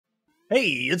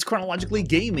Hey, it's Chronologically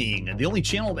Gaming, the only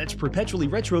channel that's perpetually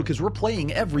retro because we're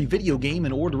playing every video game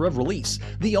in order of release.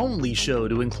 The only show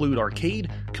to include arcade,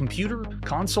 computer,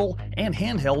 console, and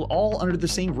handheld all under the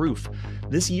same roof.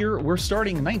 This year, we're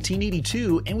starting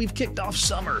 1982, and we've kicked off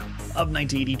summer of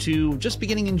 1982, just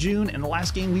beginning in June, and the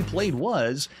last game we played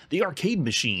was the arcade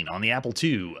machine on the Apple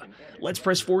II. Let's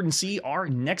press forward and see our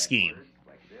next game.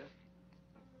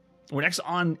 We're next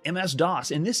on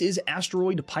MS-DOS, and this is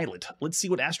Asteroid Pilot. Let's see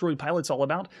what Asteroid Pilot's all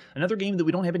about. Another game that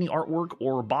we don't have any artwork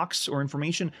or box or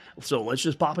information, so let's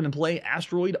just pop in and play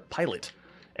Asteroid Pilot.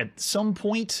 At some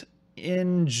point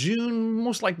in June,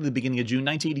 most likely the beginning of June,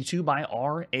 1982 by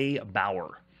R.A.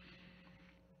 Bauer.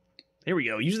 There we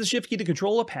go. Use the shift key to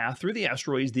control a path through the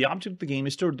asteroids. The object of the game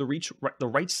is to reach the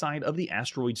right side of the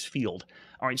asteroid's field.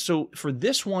 All right, so for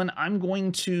this one, I'm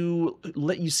going to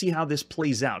let you see how this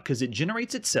plays out, because it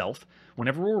generates itself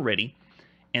whenever we're ready,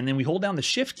 and then we hold down the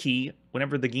shift key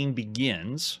whenever the game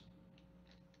begins.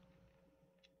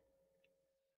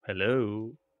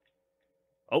 Hello?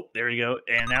 Oh, there you go.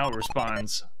 And now it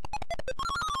responds.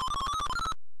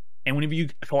 And whenever you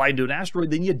collide into an asteroid,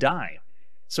 then you die.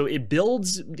 So it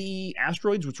builds the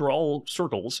asteroids, which are all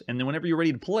circles, and then whenever you're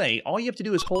ready to play, all you have to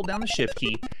do is hold down the shift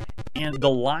key, and the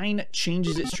line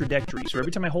changes its trajectory. So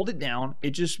every time I hold it down,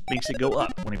 it just makes it go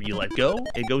up. Whenever you let go,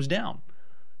 it goes down.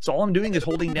 So all I'm doing is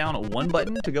holding down one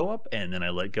button to go up, and then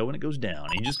I let go and it goes down.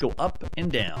 And you just go up and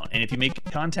down. And if you make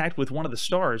contact with one of the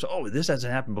stars, oh, this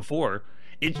hasn't happened before,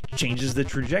 it changes the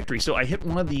trajectory. So I hit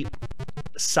one of the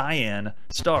cyan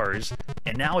stars,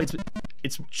 and now it's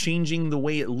changing the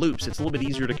way it loops. It's a little bit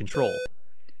easier to control.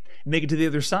 Make it to the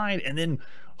other side, and then,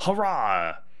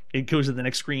 hurrah! It goes to the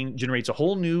next screen, generates a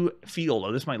whole new field.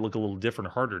 Oh, this might look a little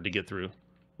different, harder to get through.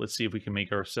 Let's see if we can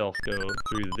make ourselves go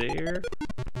through there.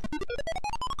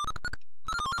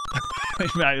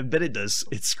 I bet it does.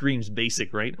 It screams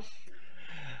basic, right?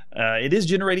 It is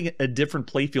generating a different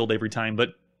playfield every time,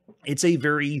 but it's a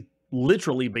very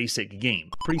literally basic game.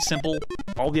 Pretty simple.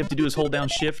 All you have to do is hold down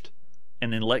shift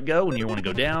and then let go when you want to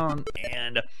go down.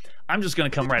 And I'm just going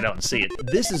to come right out and say it.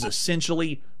 This is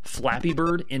essentially Flappy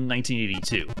Bird in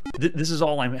 1982. This is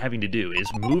all I'm having to do is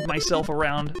move myself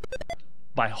around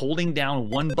by holding down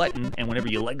one button, and whenever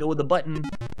you let go of the button,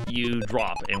 you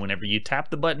drop, and whenever you tap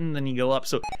the button, then you go up.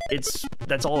 So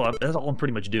that's all I'm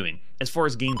pretty much doing as far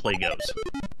as gameplay goes.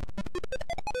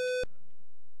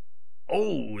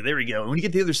 Oh, there we go. When you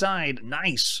get to the other side,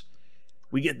 nice.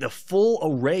 We get the full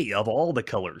array of all the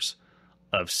colors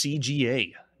of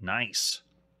CGA. Nice.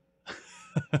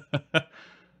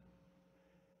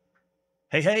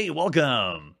 Hey,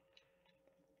 welcome.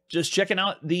 Just checking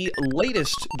out the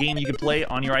latest game you can play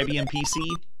on your IBM PC.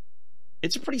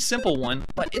 It's a pretty simple one,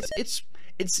 but it's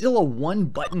still a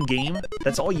one-button game.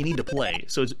 That's all you need to play.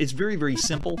 So it's very, very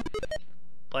simple,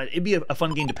 but it'd be a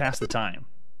fun game to pass the time.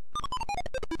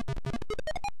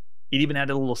 It even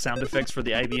added a little sound effects for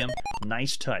the IBM.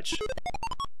 Nice touch.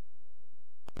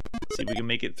 Let's see if we can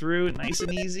make it through. Nice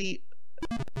and easy.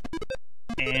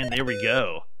 And there we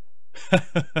go.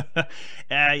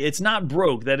 It's not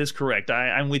broke, that is correct.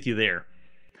 I'm with you there.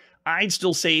 I'd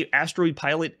still say Asteroid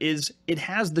Pilot it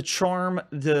has the charm,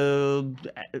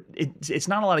 it's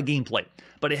not a lot of gameplay,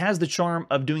 but it has the charm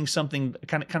of doing something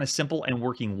kind of simple and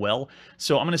working well.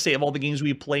 So I'm going to say of all the games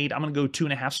we've played, I'm going to go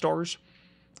 2.5 stars.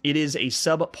 It is a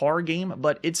subpar game,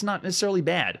 but it's not necessarily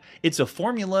bad. It's a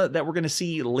formula that we're going to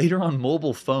see later on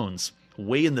mobile phones,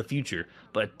 way in the future.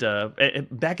 But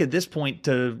back at this point,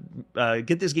 to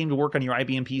get this game to work on your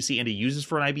IBM PC and to use this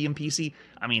for an IBM PC,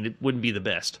 I mean, it wouldn't be the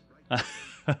best.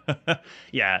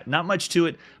 Yeah, not much to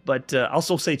it, but I'll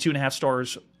still say 2.5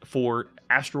 stars for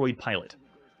Asteroid Pilot.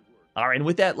 All right, and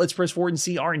with that, let's press forward and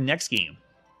see our next game.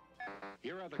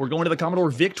 We're going to the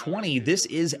Commodore VIC-20. This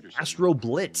is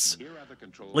Astroblitz.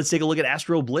 Let's take a look at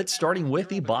Astroblitz, starting with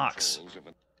the box.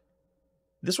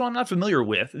 This one I'm not familiar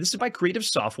with. This is by Creative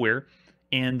Software,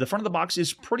 and the front of the box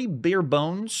is pretty bare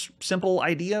bones, simple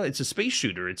idea. It's a space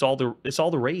shooter. It's all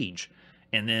the rage.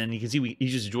 And then you can see we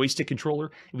use a joystick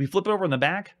controller. If we flip it over on the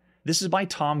back, this is by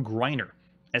Tom Greiner.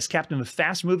 As captain of a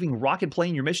fast-moving rocket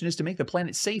plane, your mission is to make the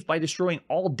planet safe by destroying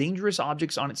all dangerous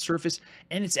objects on its surface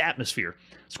and its atmosphere.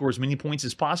 Score as many points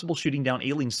as possible, shooting down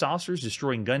alien saucers,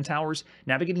 destroying gun towers,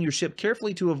 navigating your ship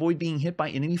carefully to avoid being hit by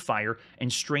enemy fire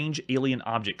and strange alien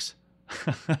objects.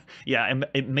 Yeah,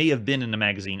 it may have been in the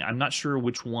magazine. I'm not sure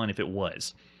which one, if it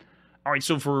was. All right,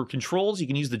 so for controls, you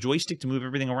can use the joystick to move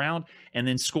everything around, and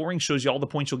then scoring shows you all the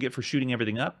points you'll get for shooting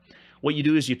everything up. What you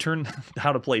do is you turn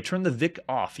how to play. Turn the VIC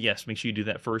off. Yes, make sure you do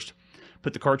that first.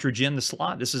 Put the cartridge in the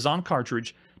slot. This is on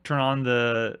cartridge. turn on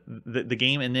the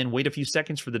game, and then wait a few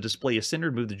seconds for the display is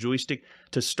centered. Move the joystick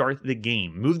to start the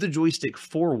game. Move the joystick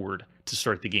forward to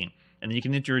start the game. And then you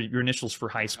can enter your initials for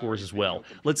high scores as well.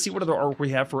 Let's see what other artwork we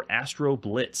have for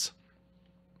Astroblitz.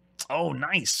 Oh,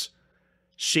 nice.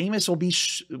 Seamus will be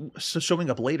showing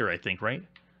up later, I think, right?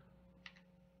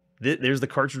 There's the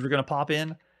cartridge we're going to pop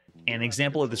in. An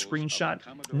example of the screenshot.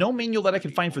 No manual that I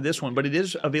can find for this one, but it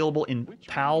is available in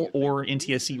PAL or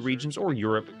NTSC regions, or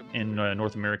Europe and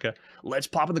North America. Let's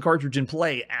pop in the cartridge and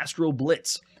play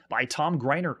Astroblitz by Tom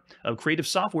Greiner of Creative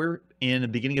Software in the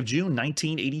beginning of June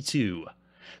 1982.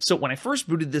 So when I first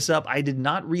booted this up, I did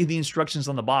not read the instructions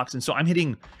on the box, and so I'm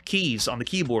hitting keys on the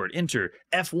keyboard, enter,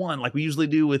 F1, like we usually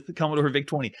do with Commodore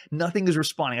VIC-20. Nothing is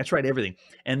responding. I tried everything.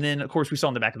 And then, of course, we saw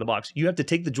in the back of the box, you have to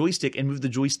take the joystick and move the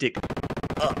joystick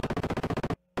up.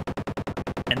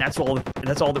 And that's all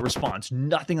that responds.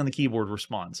 Nothing on the keyboard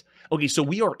responds. Okay, so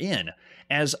we are in.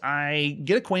 As I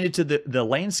get acquainted to the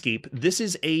landscape, this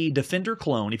is a Defender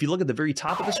clone. If you look at the very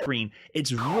top of the screen,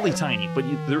 it's really tiny, but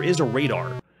there is a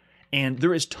radar. And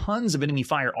there is tons of enemy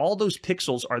fire. All those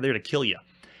pixels are there to kill you.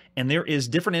 And there is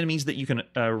different enemies that you can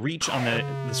reach on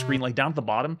the screen, like down at the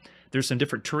bottom. There's some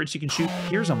different turrets you can shoot.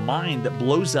 Here's a mine that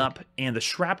blows up, and the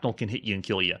shrapnel can hit you and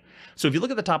kill you. So if you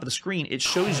look at the top of the screen, it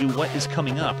shows you what is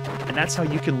coming up, and that's how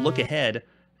you can look ahead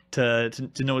to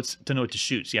know what to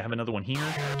shoot. So you have another one here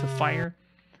to fire,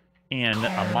 and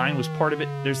a mine was part of it.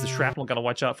 There's the shrapnel. Got to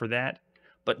watch out for that.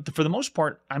 But for the most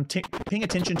part, I'm paying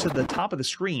attention to the top of the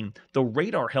screen. The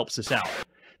radar helps us out.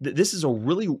 This is a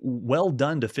really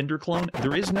well-done Defender clone.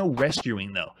 There is no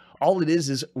rescuing, though. All it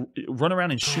is run around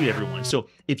and shoot everyone. So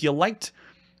if you liked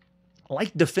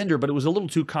Defender, but it was a little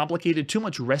too complicated, too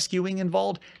much rescuing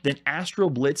involved, then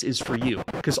Astroblitz is for you.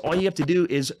 Because all you have to do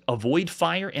is avoid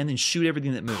fire and then shoot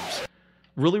everything that moves.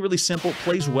 Really, really simple.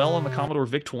 Plays well on the Commodore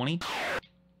VIC-20.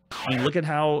 I mean, look at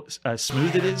how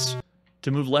smooth it is to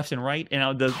move left and right.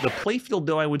 And the playfield,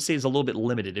 though, I would say is a little bit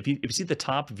limited. If you see the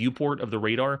top viewport of the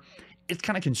radar, it's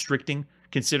kind of constricting,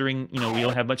 considering, we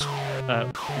don't have much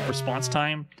response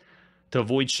time to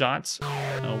avoid shots.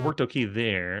 Worked okay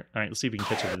there. All right, let's see if we can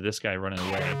catch up to this guy running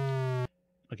away.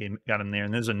 Okay, got him there.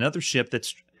 And there's another ship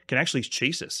that can actually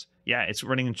chase us. Yeah, it's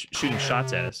running and shooting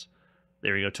shots at us.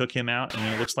 There we go, took him out. And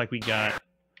then it looks like we got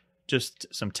just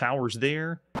some towers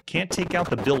there. Can't take out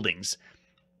the buildings.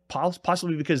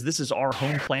 Possibly because this is our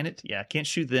home planet. Yeah, can't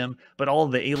shoot them, but all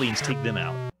of the aliens take them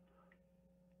out.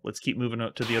 Let's keep moving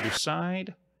up to the other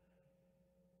side.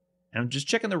 And I'm just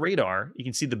checking the radar. You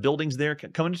can see the buildings there.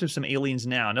 Coming into some aliens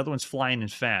now. Another one's flying in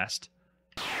fast.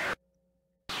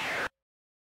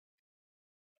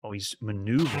 Oh, he's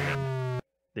maneuvering.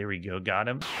 There we go. Got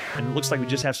him. And it looks like we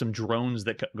just have some drones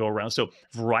that go around. So,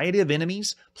 variety of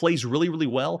enemies. Plays really, really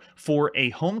well. For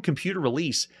a home computer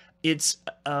release, it's,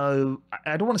 I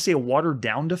don't want to say a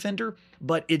watered-down Defender,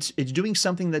 but it's doing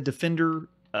something that Defender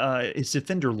is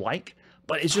Defender-like,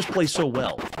 but it just plays so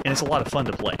well, and it's a lot of fun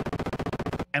to play.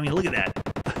 I mean, look at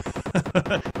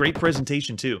that. Great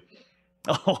presentation, too.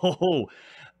 Oh,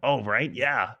 right,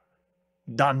 yeah.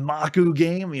 Danmaku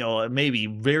game, maybe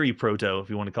very proto, if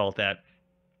you want to call it that,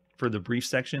 for the brief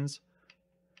sections.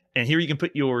 And here you can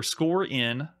put your score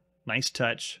in. Nice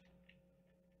touch.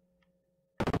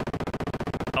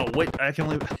 Oh, wait, I can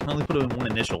only put it in one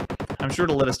initial. I'm sure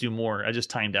it'll let us do more. I just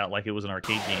timed out like it was an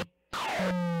arcade game.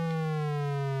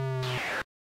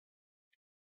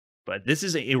 But this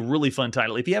is a really fun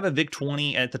title. If you have a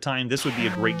VIC-20 at the time, this would be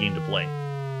a great game to play.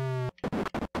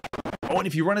 Oh, and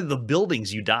if you run into the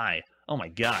buildings, you die. Oh my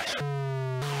gosh. All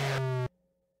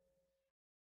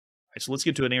right, so let's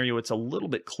get to an area where it's a little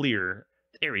bit clearer.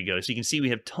 There we go. So you can see we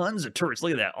have tons of turrets.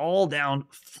 Look at that. All down,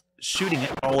 shooting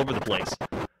it all over the place.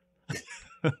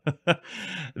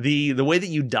 The way that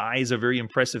you die is a very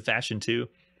impressive fashion too.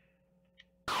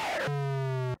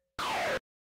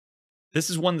 This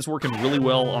is one that's working really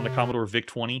well on the Commodore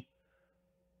VIC-20.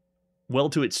 Well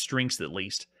to its strengths, at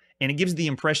least. And it gives the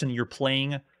impression that you're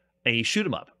playing a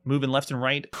shoot-'em-up. Moving left and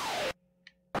right.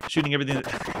 Shooting everything.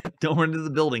 Don't run into the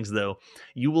buildings, though.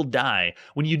 You will die.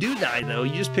 When you do die, though,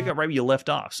 you just pick up right where you left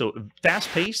off. So, fast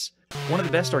pace. One of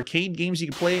the best arcade games you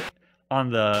can play on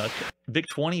the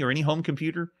VIC-20 or any home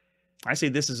computer. I say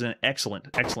this is an excellent,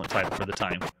 excellent title for the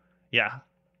time. Yeah.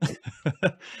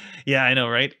 Yeah, I know,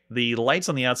 right? The lights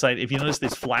on the outside, if you notice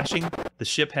it's flashing, the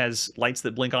ship has lights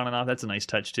that blink on and off. That's a nice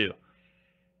touch, too.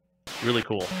 Really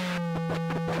cool.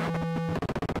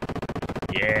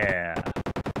 Yeah.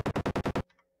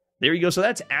 There you go. So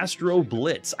that's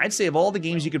Astroblitz. I'd say of all the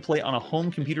games you could play on a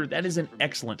home computer, that is an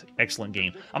excellent, excellent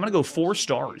game. I'm going to go 4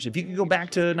 stars. If you could go back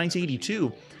to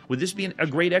 1982, would this be a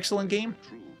great, excellent game?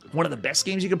 one of the best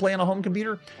games you can play on a home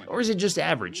computer? Or is it just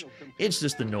average? It's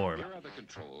just the norm.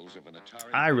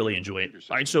 I really enjoy it.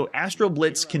 All right, so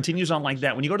Astroblitz continues on like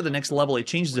that. When you go to the next level, it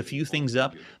changes a few things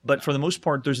up, but for the most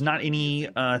part, there's not any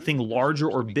thing larger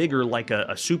or bigger like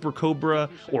a Super Cobra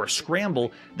or a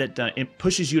Scramble that it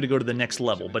pushes you to go to the next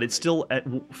level. But it's still,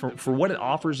 for what it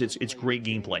offers, it's great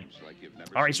gameplay.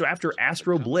 All right, so after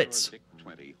Astroblitz,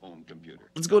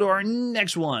 let's go to our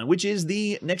next one, which is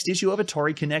the next issue of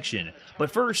Atari Connection.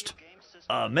 But first,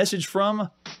 a message from...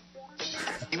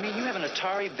 You mean you have an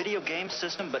Atari video game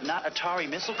system, but not Atari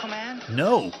Missile Command?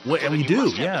 No, we do,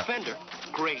 yeah. Defender,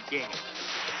 great game.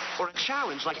 Or a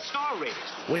challenge like Star Raiders.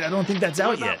 Wait, I don't think that's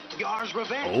out yet. Yars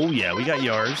Revenge. Oh yeah, we got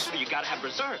Yars. You gotta have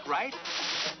Berserk, right?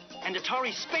 And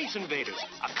Atari Space Invaders,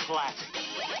 a classic.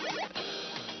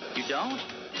 You don't?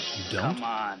 You don't? Come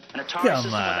on. An Atari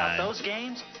system without those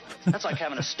games? That's like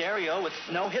having a stereo with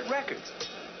no hit records.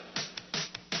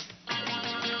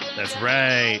 That's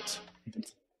right.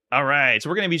 All right, so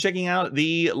we're going to be checking out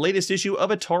the latest issue of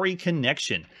Atari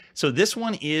Connection. So this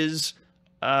one is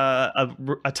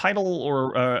a title,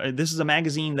 or this is a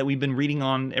magazine that we've been reading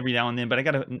on every now and then, but I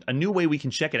got a new way we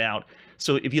can check it out.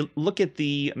 So if you look at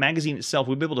the magazine itself,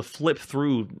 we'll be able to flip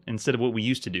through instead of what we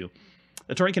used to do.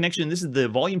 Atari Connection, this is the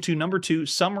Volume 2, Number 2,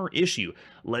 Summer Issue.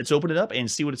 Let's open it up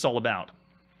and see what it's all about.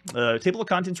 Table of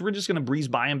contents, we're just going to breeze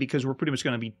by them because we're pretty much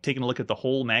going to be taking a look at the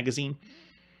whole magazine.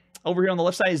 Over here on the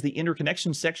left side is the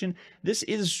interconnection section. This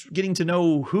is getting to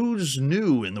know who's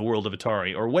new in the world of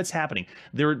Atari, or what's happening.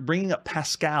 They're bringing up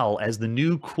Pascal as the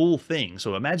new cool thing.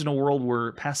 So imagine a world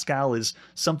where Pascal is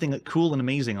something cool and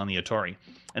amazing on the Atari.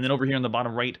 And then over here on the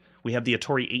bottom right, we have the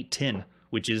Atari 810,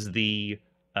 which is the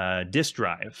disk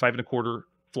drive, 5 1/4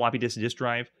 floppy disk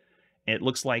drive. It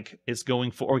looks like it's going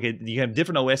for, okay, you have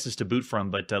different OSs to boot from,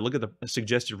 but look at the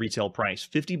suggested retail price,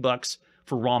 $50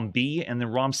 for ROM B, and then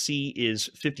ROM C is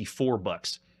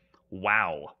 $54.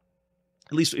 Wow.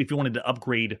 At least if you wanted to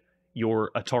upgrade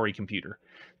your Atari computer.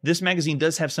 This magazine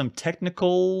does have some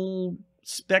technical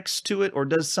specs to it, or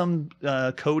does some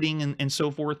coding and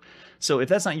so forth. So if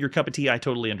that's not your cup of tea, I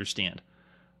totally understand.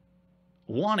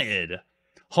 Wanted.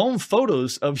 Home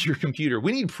photos of your computer.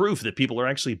 We need proof that people are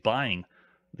actually buying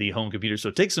the home computer,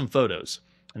 so take some photos.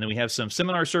 And then we have some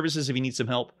seminar services if you need some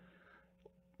help.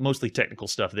 Mostly technical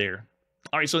stuff there.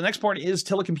 All right, so the next part is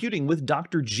telecomputing with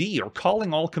Dr. G, or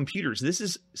calling all computers. This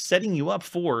is setting you up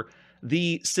for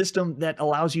the system that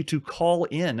allows you to call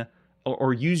in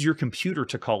or use your computer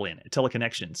to call in,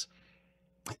 teleconnections.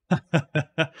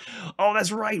 Oh,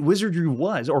 that's right. Wizardry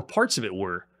was, or parts of it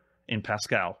were, in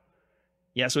Pascal.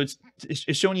 Yeah, so it's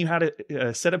showing you how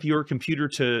to set up your computer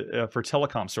to for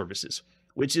telecom services,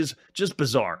 which is just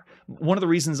bizarre. One of the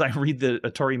reasons I read the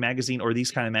Atari magazine, or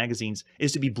these kind of magazines,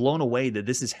 is to be blown away that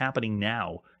this is happening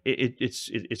now.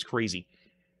 It's crazy.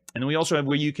 And then we also have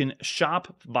where you can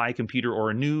shop by computer, or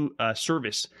a new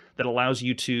service that allows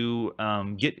you to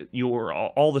get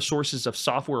all the sources of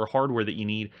software or hardware that you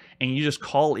need, and you just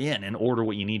call in and order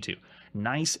what you need to.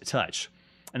 Nice touch.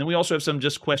 And then we also have some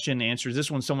just question and answers. This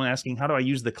one's someone asking, how do I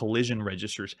use the collision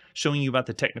registers? Showing you about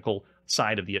the technical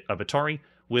side of Atari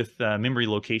with memory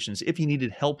locations, if you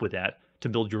needed help with that to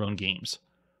build your own games.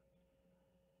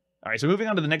 All right, so moving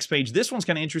on to the next page. This one's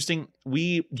kind of interesting.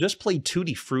 We just played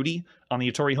Tutti Frutti on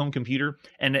the Atari home computer,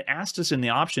 and it asked us in the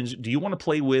options, do you want to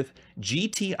play with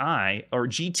GTI or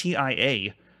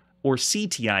GTIA or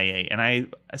CTIA? And I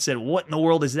said, what in the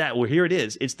world is that? Well, here it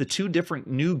is. It's the two different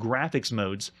new graphics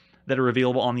modes that are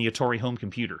available on the Atari home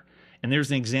computer. And there's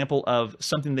an example of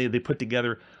something they put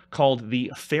together called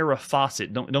the Farrah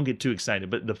faucet. Don't get too excited,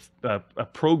 but a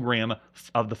program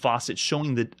of the faucet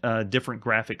showing the different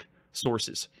graphic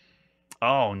sources.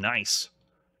 Oh, nice.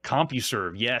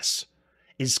 CompuServe, yes.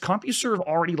 Is CompuServe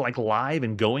already like live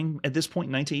and going at this point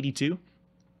in 1982?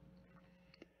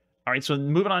 All right, so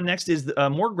moving on next is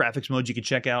more graphics modes you can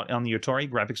check out on the Atari,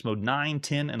 graphics mode 9,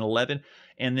 10, and 11,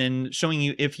 and then showing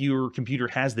you if your computer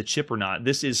has the chip or not.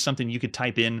 This is something you could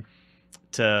type in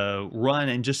to run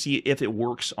and just see if it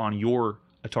works on your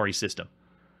Atari system.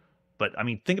 But, I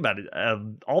mean, think about it.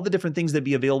 All the different things that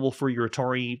be available for your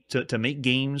Atari to make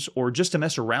games or just to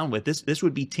mess around with, this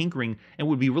would be tinkering and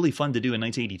would be really fun to do in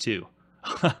 1982.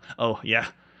 Oh, yeah.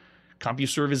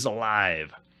 CompuServe is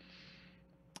alive.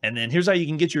 And then here's how you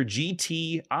can get your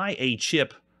GTIA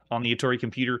chip on the Atari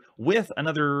computer with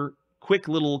another quick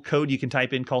little code you can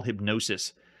type in called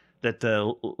Hypnosis that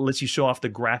lets you show off the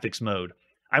graphics mode.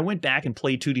 I went back and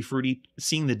played Tutti Frutti,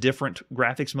 seeing the different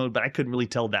graphics mode, but I couldn't really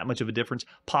tell that much of a difference,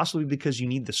 possibly because you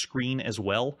need the screen as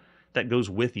well that goes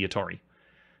with the Atari.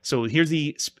 So here's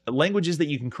the languages that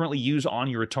you can currently use on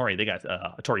your Atari. They got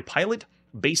Atari Pilot,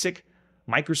 Basic,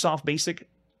 Microsoft Basic,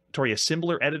 Atari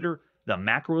Assembler Editor, the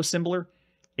Macro Assembler,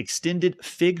 Extended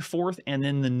Fig4th, and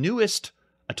then the newest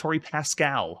Atari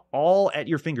Pascal, all at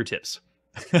your fingertips.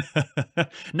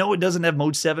 No, it doesn't have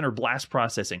Mode 7 or blast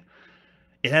processing.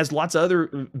 It has lots of other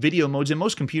video modes, and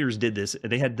most computers did this.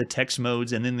 They had the text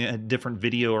modes, and then they had different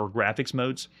video or graphics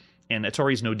modes, and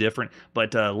Atari's no different.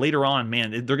 But later on,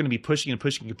 man, they're going to be pushing and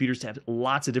pushing computers to have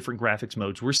lots of different graphics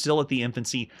modes. We're still at the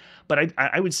infancy, but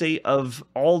I would say of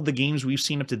all the games we've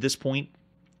seen up to this point,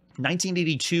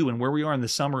 1982 and where we are in the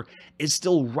summer is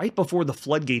still right before the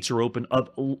floodgates are open of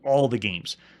all the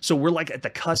games. So we're like at the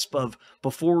cusp of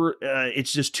before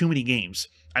it's just too many games.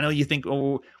 I know you think,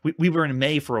 oh, we were in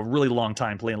May for a really long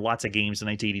time playing lots of games in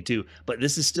 1982, but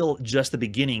this is still just the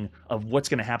beginning of what's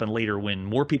going to happen later when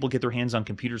more people get their hands on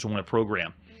computers and want to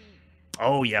program.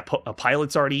 Oh yeah, a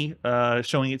Pilot's already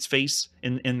showing its face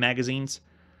in magazines.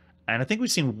 And I think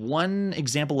we've seen one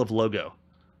example of logo.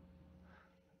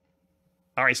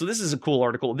 All right, so this is a cool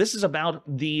article. This is about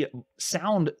the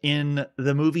sound in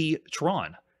the movie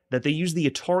Tron, that they use the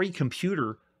Atari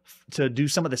computer to do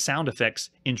some of the sound effects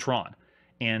in Tron.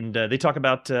 And they talk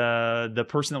about the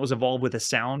person that was involved with the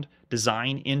sound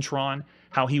design in Tron,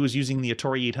 how he was using the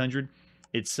Atari 800.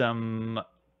 It's Frank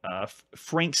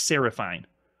Serafine,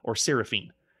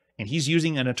 and he's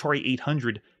using an Atari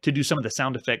 800 to do some of the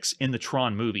sound effects in the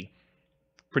Tron movie.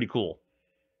 Pretty cool.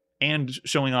 And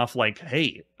showing off like,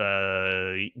 hey,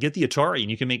 get the Atari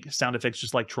and you can make sound effects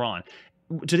just like Tron.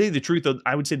 To tell you the truth, though,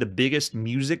 I would say the biggest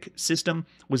music system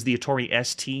was the Atari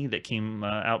ST that came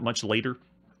out much later.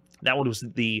 That one was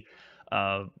the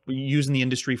used in the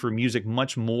industry for music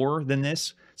much more than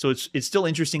this. So it's still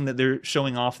interesting that they're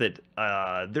showing off that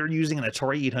they're using an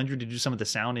Atari 800 to do some of the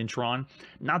sound in Tron.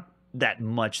 Not that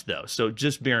much, though. So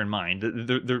just bear in mind,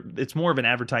 it's more of an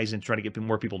advertising to try to get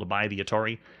more people to buy the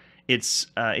Atari.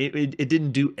 It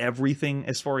didn't do everything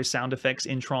as far as sound effects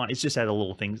in Tron. It's just had a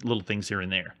little things here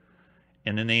and there.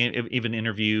 And then they even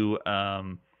interview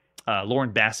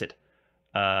Lauren Bassett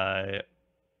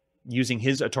using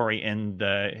his Atari and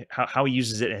how he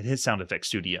uses it at his sound effects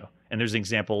studio. And there's an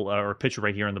example or a picture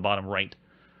right here on the bottom right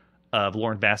of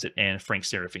Lauren Bassett and Frank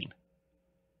Serafine.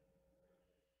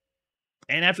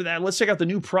 And after that, let's check out the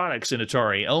new products in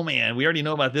Atari. Oh man, we already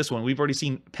know about this one. We've already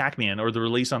seen Pac-Man, or the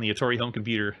release on the Atari home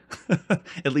computer,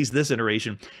 at least this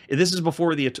iteration. This is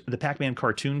before the Pac-Man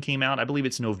cartoon came out. I believe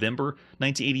it's November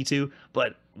 1982.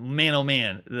 But man, oh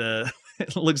man,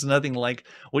 it looks nothing like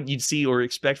what you'd see or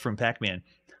expect from Pac-Man.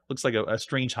 Looks like a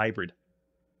strange hybrid.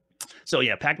 So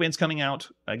yeah, Pac-Man's coming out.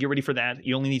 Get ready for that.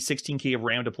 You only need 16K of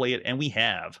RAM to play it, and we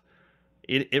have.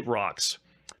 It rocks.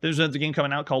 There's another game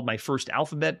coming out called My First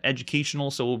Alphabet,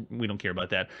 educational, so we don't care about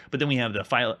that. But then we have the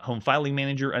Home Filing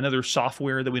Manager, another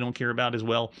software that we don't care about as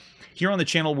well. Here on the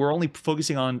channel, we're only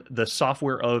focusing on the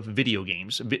software of video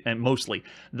games, mostly.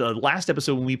 The last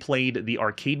episode when we played the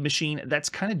arcade machine, that's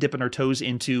kind of dipping our toes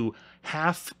into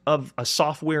half of a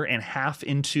software and half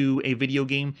into a video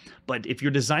game. But if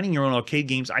you're designing your own arcade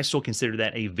games, I still consider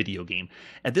that a video game.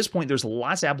 At this point, there's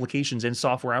lots of applications and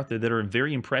software out there that are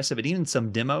very impressive, and even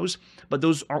some demos, but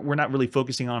those we're not really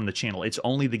focusing on the channel. It's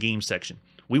only the game section.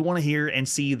 We want to hear and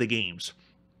see the games.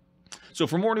 So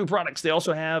for more new products, they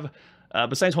also have,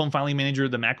 besides Home Filing Manager,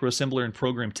 the Macro Assembler and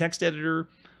Program Text Editor.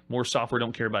 More software,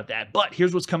 don't care about that. But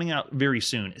here's what's coming out very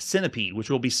soon. Centipede, which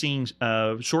we'll be seeing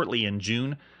shortly in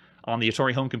June on the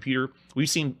Atari home computer. We've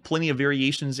seen plenty of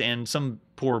variations and some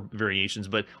poor variations,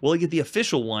 but we'll get the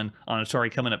official one on Atari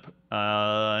coming up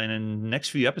in the next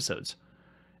few episodes.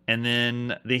 And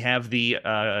then they have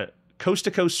the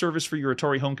coast-to-coast service for your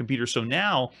Atari home computer. So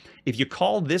now, if you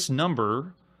call this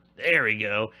number, there we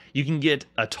go, you can get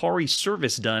Atari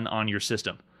service done on your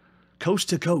system.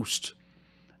 Coast-to-coast.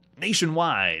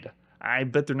 Nationwide. I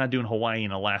bet they're not doing Hawaii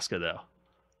and Alaska, though.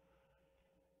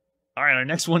 All right, our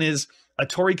next one is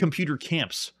Atari computer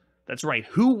camps. That's right.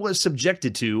 Who was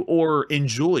subjected to or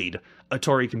enjoyed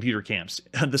Atari computer camps?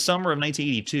 The summer of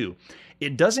 1982.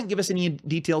 It doesn't give us any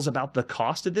details about the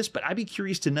cost of this, but I'd be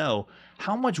curious to know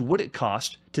how much would it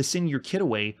cost to send your kid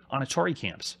away on Atari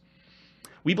camps?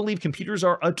 We believe computers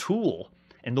are a tool,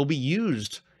 and they'll be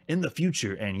used in the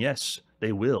future, and yes,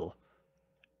 they will.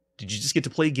 Did you just get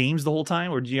to play games the whole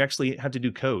time, or did you actually have to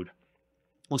do code?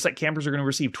 Looks like campers are going to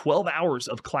receive 12 hours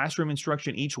of classroom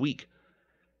instruction each week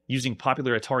using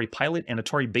popular Atari Pilot and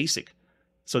Atari Basic.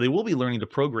 So they will be learning to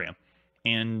program.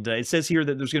 And it says here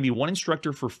that there's going to be one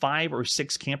instructor for 5 or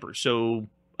 6 campers. So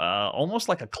almost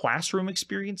like a classroom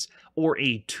experience or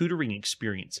a tutoring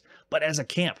experience, but as a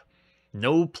camp.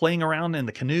 No playing around in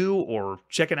the canoe or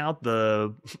checking out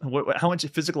how much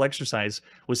physical exercise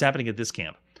was happening at this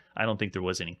camp. I don't think there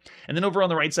was any. And then over on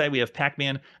the right side, we have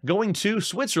Pac-Man going to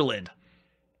Switzerland.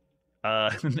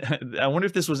 I wonder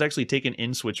if this was actually taken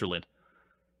in Switzerland.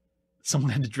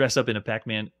 Someone had to dress up in a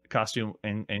Pac-Man costume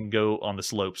and go on the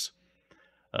slopes.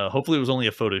 Hopefully it was only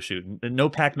a photo shoot. No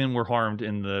Pac-Men were harmed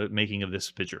in the making of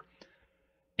this picture.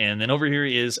 And then over here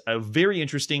is a very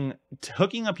interesting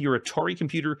hooking up your Atari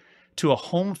computer to a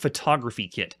home photography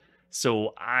kit.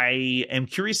 So I am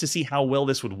curious to see how well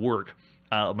this would work.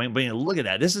 Look at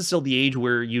that. This is still the age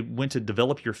where you went to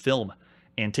develop your film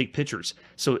and take pictures.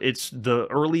 So it's the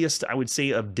earliest, I would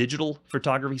say, of digital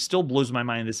photography. Still blows my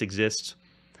mind this exists.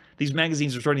 These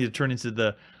magazines are starting to turn into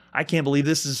the, I can't believe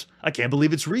it's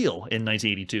real in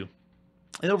 1982.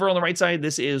 And over on the right side,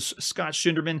 this is Scott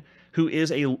Schinderman, who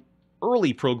is a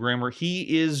early programmer.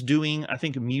 He is doing, I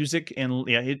think, music, and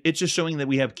yeah, it's just showing that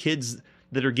we have kids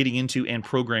that are getting into and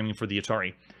programming for the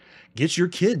Atari. Get your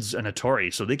kids an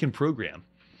Atari so they can program.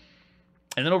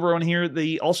 And then over on here,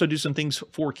 they also do some things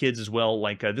for kids as well,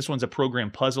 like this one's a program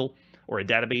puzzle or a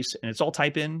database, and it's all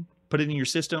type in, put it in your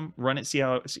system, run it, see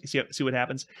what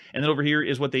happens. And then over here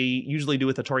is what they usually do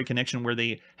with Atari Connection, where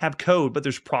they have code, but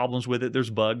there's problems with it, there's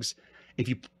bugs. If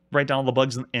you write down all the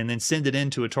bugs and then send it in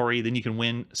to Atari, then you can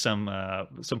win some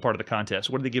part of the contest.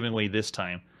 What are they giving away this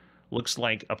time? Looks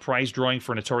like a prize drawing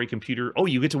for an Atari computer. Oh,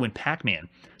 you get to win Pac-Man.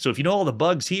 So if you know all the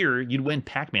bugs here, you'd win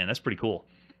Pac-Man. That's pretty cool.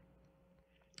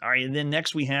 All right, and then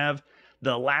next we have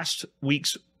the last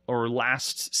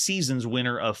season's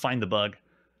winner of Find the Bug,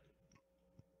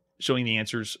 showing the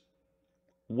answers,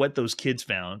 what those kids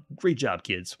found. Great job,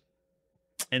 kids.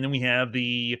 And then we have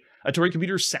the Atari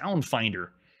Computer Sound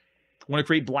Finder. Want to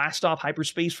create blast-off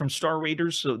hyperspace from Star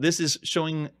Raiders? So this is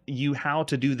showing you how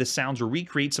to do the sounds or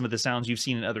recreate some of the sounds you've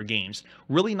seen in other games.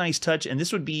 Really nice touch, and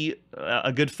this would be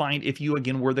a good find if you,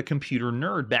 again, were the computer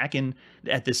nerd back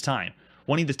at this time,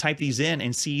 wanting to type these in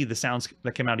and see the sounds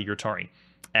that come out of your Atari.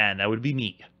 And that would be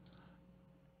me.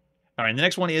 All right, the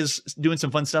next one is doing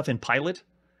some fun stuff in Pilot.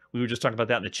 We were just talking about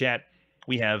that in the chat.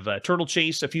 We have Turtle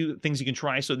Chase, a few things you can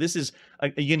try. So this is,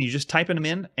 again, you just typing them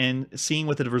in and seeing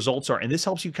what the results are. And this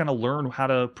helps you kind of learn how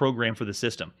to program for the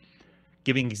system.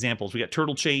 Giving examples, we got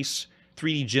Turtle Chase,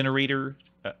 3D Generator,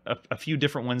 a few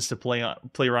different ones to play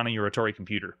around on your Atari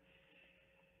computer.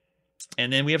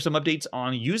 And then we have some updates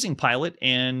on using Pilot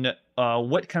and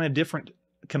what kind of different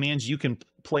commands you can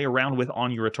play around with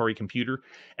on your Atari computer,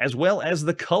 as well as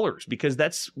the colors, because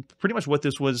that's pretty much what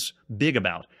this was big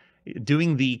about.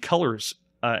 Doing the colors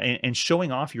and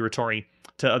showing off your Atari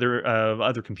to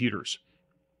other computers.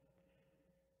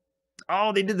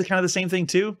 Oh, they did kind of the same thing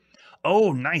too?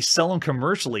 Oh, nice. Sell them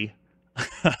commercially.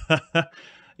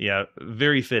 Yeah,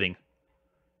 very fitting.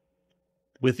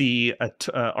 With the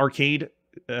arcade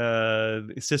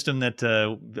system that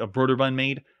Broderbund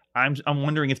made, I'm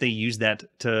wondering if they use that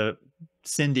to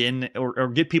send in or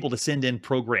get people to send in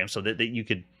programs so that you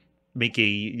could make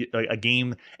a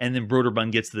game, and then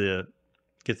Broderbund gets the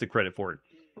credit for it.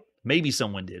 Maybe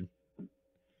someone did.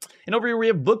 And over here we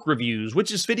have book reviews,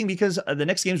 which is fitting because the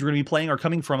next games we're going to be playing are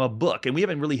coming from a book, and we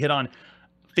haven't really hit on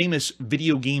famous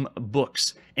video game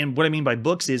books. And what I mean by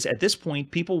books is, at this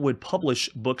point, people would publish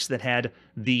books that had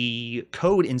the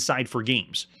code inside for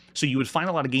games. So you would find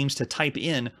a lot of games to type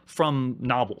in from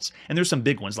novels. And there's some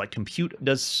big ones, like Compute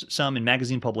does some, and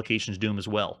magazine publications do them as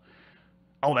well.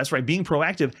 Oh, that's right, being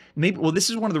proactive. Maybe, well,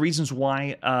 this is one of the reasons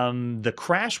why the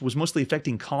crash was mostly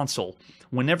affecting console.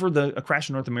 Whenever the crash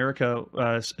in North America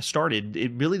started,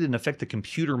 it really didn't affect the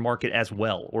computer market as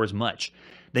well or as much.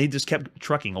 They just kept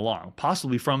trucking along,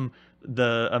 possibly from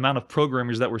the amount of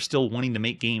programmers that were still wanting to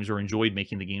make games or enjoyed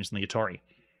making the games in the Atari.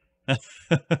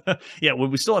 Yeah, well,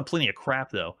 we still have plenty of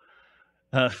crap, though.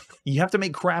 You have to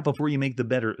make crap before you make the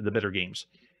better games.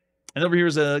 And over here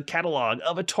is a catalog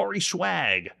of Atari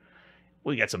swag.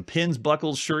 We got some pins,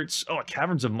 buckles, shirts. Oh, a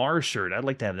Caverns of Mars shirt. I'd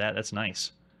like to have that. That's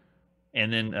nice.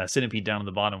 And then Centipede down on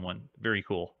the bottom one. Very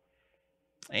cool.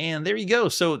 And there you go.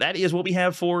 So that is what we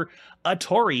have for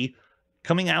Atari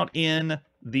coming out in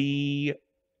the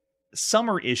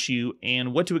summer issue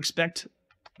and what to expect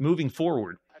moving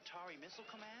forward. Atari Missile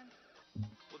Command?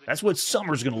 That's what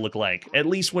summer's going to look like. At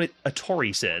least what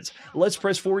Atari says. Let's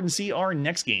press forward and see our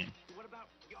next game.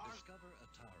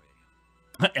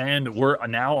 And we're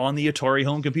now on the Atari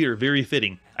home computer. Very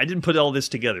fitting. I didn't put all this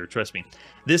together, trust me.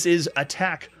 This is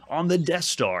Attack on the Death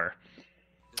Star.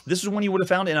 This is one you would have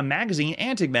found in a magazine,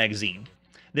 Antic magazine.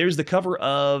 There's the cover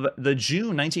of the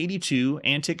June 1982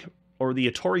 Antic, or the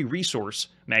Atari Resource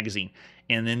magazine.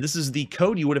 And then this is the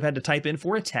code you would have had to type in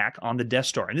for Attack on the Death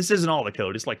Star. And this isn't all the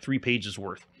code. It's like 3 pages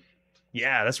worth.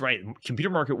 Yeah, that's right.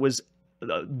 Computer market was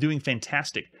doing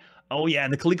fantastic. Oh, yeah,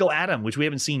 and the Coleco Atom, which we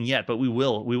haven't seen yet, but we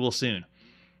will soon.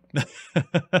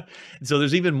 So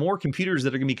there's even more computers that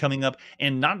are going to be coming up,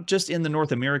 and not just in the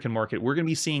North American market. We're going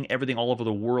to be seeing everything all over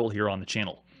the world here on the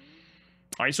channel.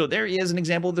 All right, so there is an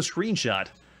example of the screenshot.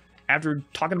 After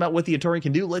talking about what the Atari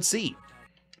can do, let's see.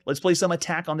 Let's play some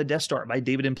Attack on the Death Star by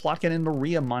David M. Plotkin and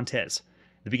Maria Montez.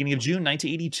 The beginning of June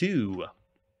 1982.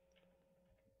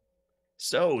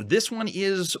 So this one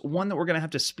is one that we're going to have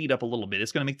to speed up a little bit.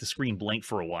 It's going to make the screen blank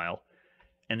for a while.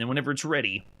 And then whenever it's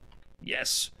ready,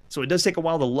 yes. So it does take a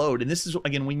while to load. And this is,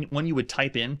 again, when you would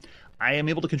type in, I am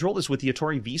able to control this with the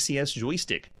Atari VCS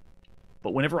joystick.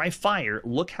 But whenever I fire,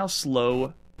 look how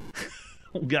slow...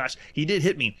 oh gosh, he did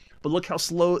hit me. But look how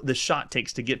slow the shot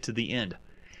takes to get to the end.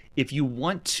 If you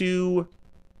want to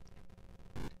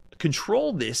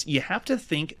control this, you have to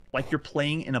think like you're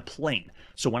playing in a plane.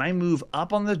 So when I move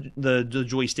up on the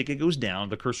joystick, it goes down.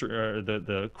 The cursor,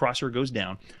 the crosshair goes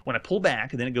down. When I pull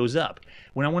back, then it goes up.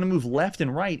 When I want to move left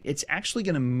and right, it's actually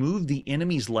going to move the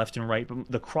enemies left and right,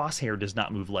 but the crosshair does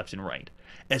not move left and right.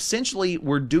 Essentially,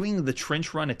 we're doing the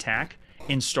trench run attack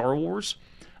in Star Wars,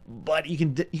 but you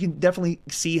can definitely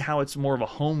see how it's more of a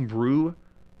homebrew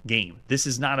game. This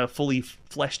is not a fully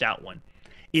fleshed out one.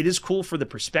 It is cool for the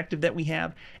perspective that we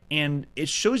have, and it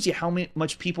shows you how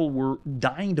much people were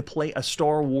dying to play a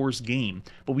Star Wars game,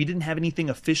 but we didn't have anything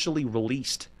officially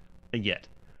released yet.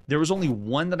 There was only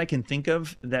one that I can think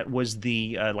of that was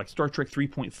the like Star Trek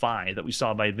 3.5 that we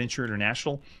saw by Adventure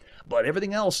International, but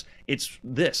everything else, it's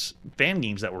this, fan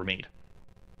games that were made.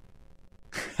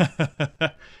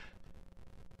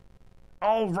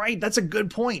 All right, that's a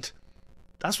good point.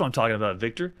 That's what I'm talking about,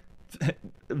 Victor.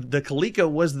 The Coleco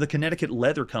was the Connecticut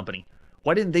Leather Company.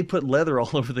 Why didn't they put leather all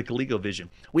over the ColecoVision?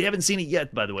 We haven't seen it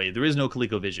yet, by the way. There is no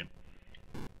ColecoVision.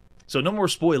 So no more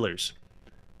spoilers.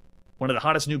 One of the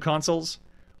hottest new consoles.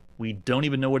 We don't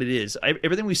even know what it is.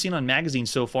 Everything we've seen on magazines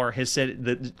so far has said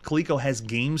that Coleco has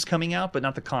games coming out, but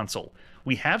not the console.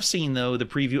 We have seen, though, the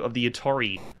preview of the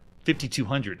Atari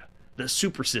 5200, the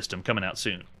Super System, coming out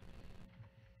soon.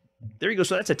 There you go.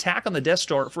 So that's Attack on the Death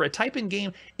Star. For a type-in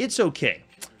game, it's okay.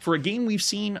 For a game we've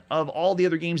seen of all the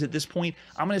other games at this point,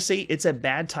 I'm going to say it's a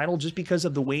bad title just because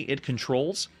of the way it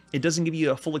controls. It doesn't give you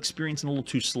a full experience and a little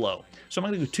too slow. So I'm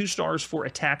going to go 2 stars for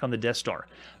Attack on the Death Star.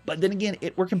 But then again,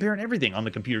 we're comparing everything on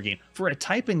the computer game. For a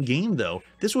type-in game, though,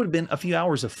 this would have been a few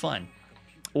hours of fun.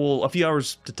 Well, a few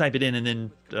hours to type it in and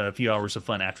then a few hours of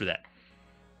fun after that.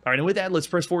 All right, and with that, let's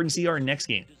press forward and see our next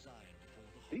game.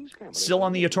 Still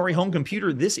on the Atari home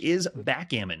computer, this is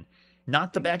Backgammon.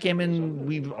 Not the Backgammon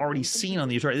we've already seen on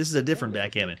the Atari. This is a different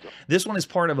Backgammon. This one is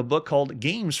part of a book called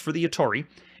Games for the Atari.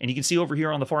 And you can see over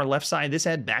here on the far left side, this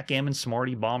had Backgammon,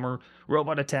 Smarty, Bomber,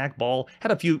 Robot Attack, Ball.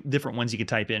 Had a few different ones you could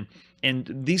type in.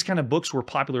 And these kind of books were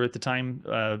popular at the time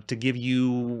to give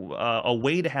you a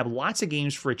way to have lots of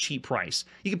games for a cheap price.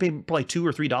 You can pay probably $2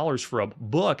 or $3 for a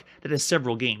book that has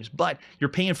several games. But you're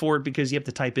paying for it because you have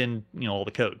to type in, all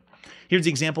the code. Here's the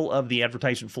example of the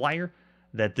advertisement flyer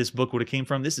that this book would have came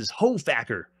from. This is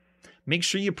Hofacker. Make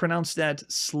sure you pronounce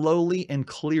that slowly and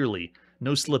clearly.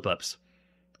 No slip-ups.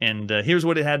 And here's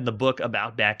what it had in the book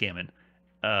about Backgammon.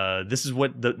 This is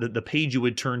what the page you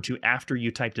would turn to after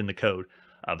you typed in the code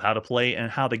of how to play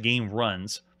and how the game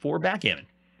runs for Backgammon.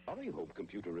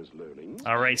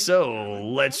 All right, so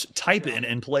let's type in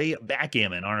and play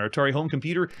Backgammon on our Atari home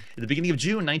computer at the beginning of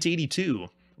June 1982.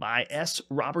 By S.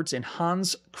 Roberts and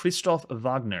Hans Christoph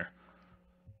Wagner.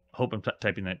 I hope I'm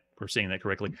typing that or saying that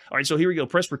correctly. All right, so here we go.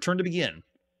 Press return to begin.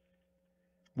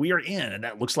 We are in, and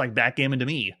that looks like Backgammon to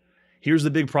me. Here's the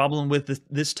big problem with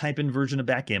this type-in version of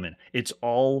Backgammon. It's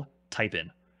all type-in.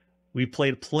 We've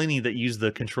played plenty that use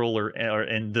the controller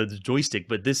and the joystick,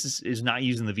 but this is not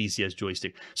using the VCS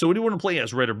joystick. So what do you want to play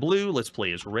as, red or blue? Let's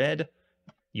play as red.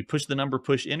 You push the number,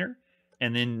 push enter,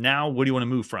 and then now what do you want to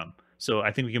move from? So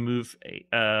I think we can move,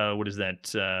 what is that,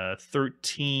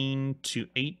 13 to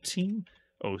 18?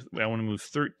 Oh, I want to move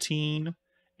 13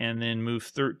 and then move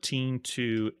 13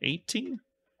 to 18?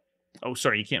 Oh,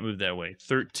 sorry, you can't move that way.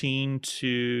 13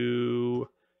 to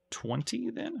 20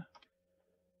 then?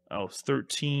 Oh,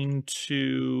 13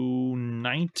 to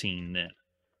 19 then.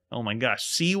 Oh my gosh,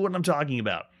 see what I'm talking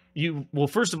about. Well,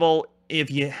 first of all,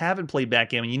 if you haven't played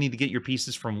Backgammon, you need to get your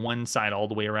pieces from one side all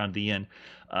the way around the end.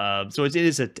 So it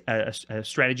is a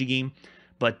strategy game,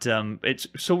 but it's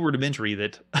so rudimentary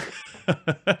that,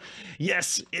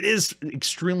 yes, it is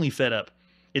extremely fed up.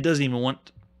 It doesn't even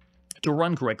want to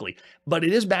run correctly. But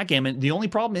it is Backgammon. The only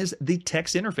problem is the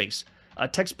text interface. A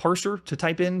text parser to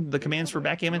type in the commands for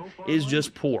Backgammon is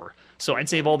just poor. So I'd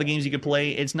say of all the games you could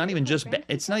play, it's not even just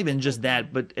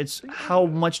that, but it's how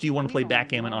much do you want to play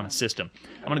Backgammon on a system.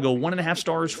 I'm going to go 1.5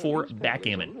 stars for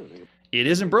Backgammon. It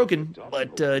isn't broken,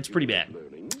 but it's pretty bad.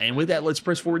 And with that, let's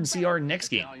press forward and see our next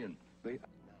game.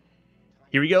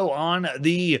 Here we go on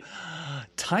the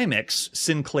Timex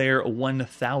Sinclair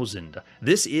 1000.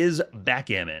 This is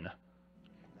Backgammon.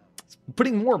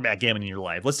 Putting more Backgammon in your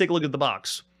life. Let's take a look at the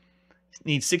box.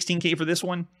 Need 16K for this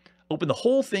one. Open the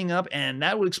whole thing up, and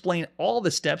that would explain all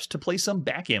the steps to play some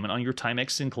Backgammon on your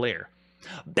Timex Sinclair.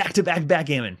 Back-to-back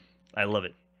Backgammon. I love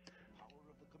it.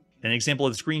 An example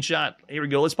of the screenshot. Here we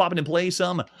go. Let's pop in and play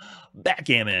some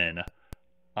Backgammon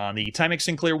on the Timex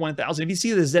Sinclair 1000. If you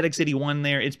see the ZX81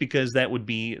 there, it's because that would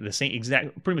be the same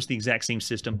pretty much the exact same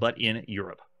system, but in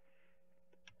Europe.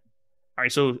 All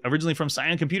right, so originally from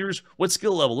Scion Computers, what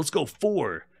skill level? Let's go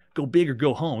 4. Go big or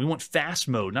go home. We want fast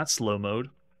mode, not slow mode.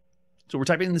 So we're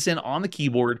typing this in on the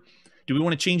keyboard. Do we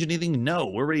want to change anything? No,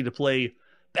 we're ready to play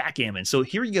Backgammon. So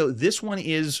here you go. This one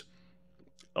is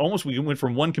almost, we went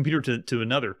from one computer to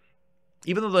another.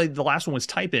 Even though the last one was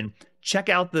type in, check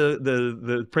out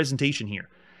the presentation here.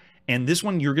 And this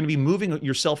one, you're going to be moving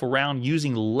yourself around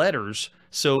using letters.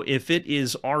 So if it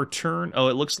is our turn, oh,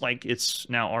 it looks like it's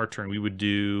now our turn. We would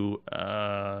do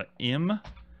M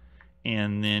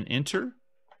and then enter.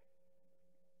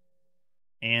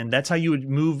 And that's how you would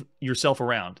move yourself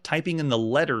around, typing in the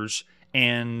letters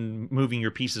and moving your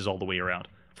pieces all the way around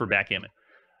for Backgammon.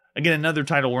 Again, another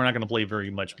title we're not going to play very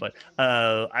much, but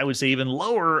I would say even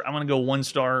lower, I'm going to go 1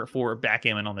 star for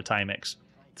Backgammon on the Timex.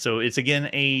 So it's, again,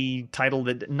 a title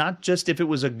that not just if it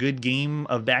was a good game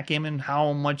of Backgammon,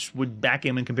 how much would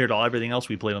Backgammon compare to everything else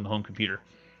we played on the home computer?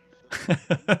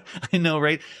 I know,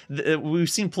 right? We've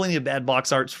seen plenty of bad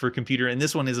box arts for computer, and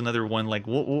this one is another one. Like,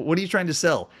 what are you trying to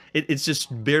sell? It's just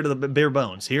bare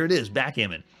bones. Here it is,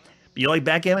 Backgammon. You like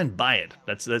Backgammon? Buy it.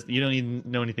 That's you don't need to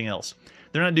know anything else.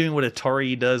 They're not doing what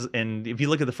Atari does, and if you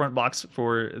look at the front box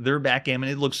for their Backgammon,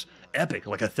 it looks epic,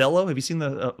 like Othello. Have you seen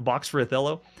the box for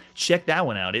Othello? Check that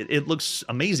one out. It looks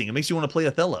amazing. It makes you want to play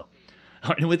Othello. All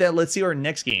right, and with that, let's see our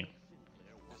next game.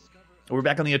 We're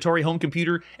back on the Atari home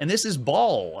computer, and this is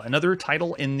Ball, another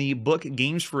title in the book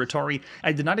Games for Atari.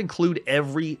 I did not include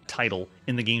every title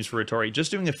in the Games for Atari, just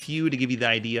doing a few to give you the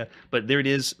idea, but there it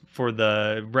is for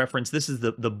the reference. This is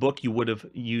the book you would have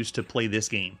used to play this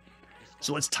game.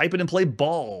 So let's type it and play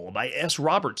Ball by S.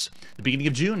 Roberts, the beginning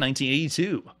of June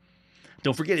 1982.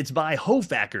 Don't forget, it's by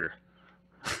Hofacker.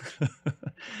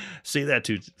 Say that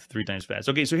 3 times fast.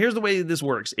 Okay, so here's the way this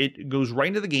works. It goes right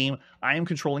into the game. I am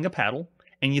controlling a paddle.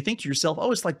 And you think to yourself,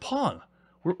 oh, it's like Pong.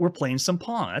 We're playing some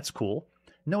Pong. That's cool.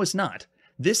 No, it's not.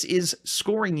 This is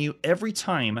scoring you every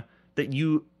time that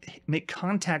you make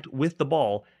contact with the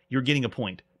ball, you're getting a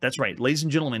point. That's right. Ladies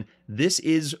and gentlemen, this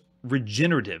is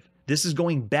regenerative. This is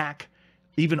going back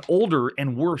even older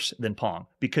and worse than Pong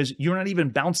because you're not even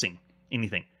bouncing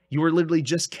anything. You are literally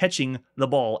just catching the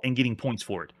ball and getting points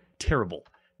for it. Terrible.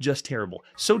 Just terrible.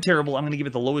 So terrible, I'm going to give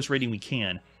it the lowest rating we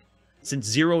can. Since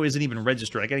 0 isn't even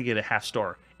registered, I gotta get a half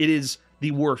star. It is the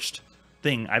worst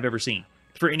thing I've ever seen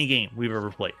for any game we've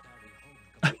ever played.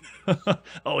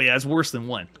 Oh yeah, it's worse than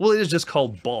 1. Well, it is just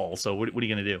called Ball, so what are you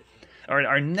gonna do? All right,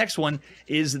 our next one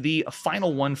is the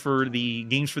final one for the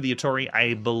Games for the Atari,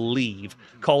 I believe,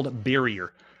 called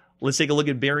Barrier. Let's take a look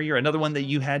at Barrier, another one that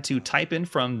you had to type in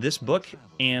from this book,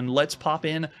 and let's pop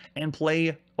in and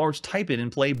play, or type in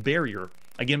and play Barrier.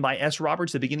 Again, by S.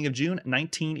 Roberts, the beginning of June,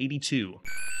 1982.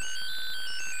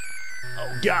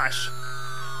 Oh, gosh.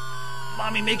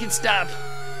 Mommy, make it stop.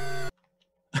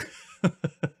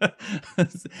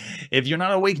 If you're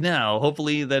not awake now,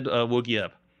 hopefully that woke you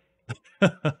up.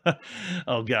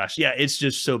 Oh, gosh. Yeah, it's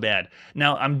just so bad.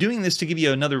 Now, I'm doing this to give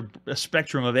you another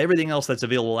spectrum of everything else that's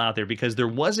available out there because there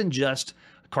wasn't just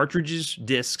cartridges,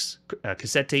 discs,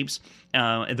 cassette tapes.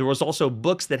 And there was also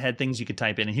books that had things you could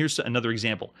type in. And here's another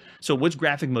example. So which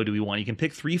graphic mode do we want? You can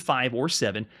pick 3, 5, or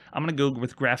 7. I'm going to go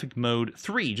with graphic mode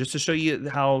 3 just to show you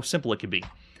how simple it can be.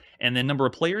 And then number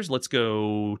of players, let's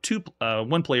go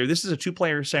 1 player. This is a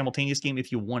 2-player simultaneous game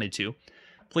if you wanted to.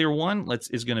 Player 1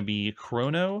 is going to be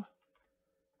Chrono.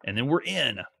 And then we're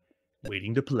in.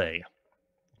 Waiting to play.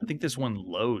 I think this one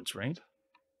loads, right?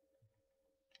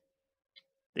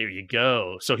 There you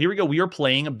go. So here we go. We are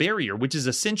playing a Barrier, which is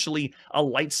essentially a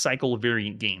light cycle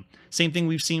variant game. Same thing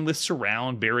we've seen with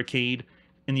Surround, Barricade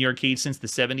in the arcade since the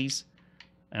 70s.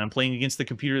 And I'm playing against the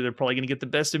computer. They're probably going to get the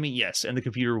best of me. Yes, and the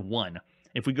computer won.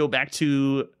 If we go back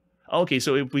to... Okay,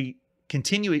 so if we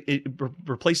continue, it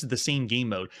replaces the same game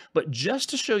mode. But just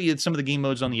to show you some of the game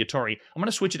modes on the Atari, I'm going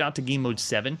to switch it out to game mode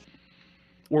 7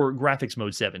 or graphics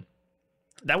mode 7.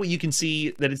 That way you can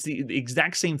see that it's the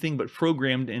exact same thing, but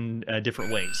programmed in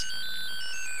different ways.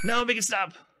 No, make it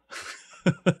stop.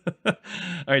 All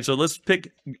right, so let's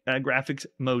pick graphics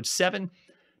mode 7.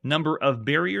 Number of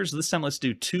barriers. This time let's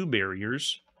do 2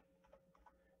 barriers.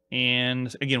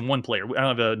 And again, one player. I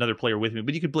don't have another player with me,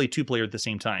 but you could play 2-player at the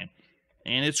same time.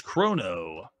 And it's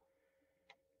Chrono.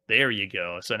 There you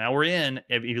go. So now we're in.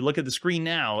 If you look at the screen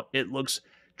now, it looks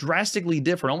drastically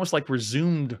different, almost like we're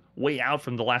zoomed way out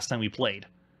from the last time we played.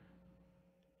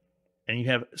 And you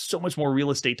have so much more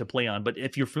real estate to play on. But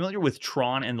if you're familiar with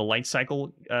Tron and the Light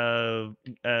Cycle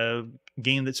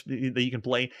game that you can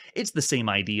play, it's the same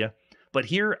idea. But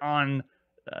here on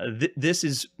this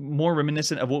is more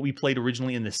reminiscent of what we played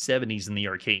originally in the 70s in the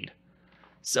arcade.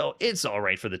 So it's all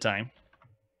right for the time.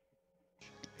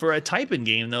 For a type-in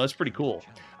game, though, it's pretty cool.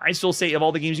 I still say of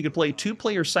all the games you could play,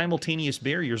 2-player simultaneous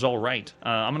barriers all right.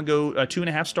 I'm going to go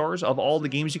 2.5 stars of all the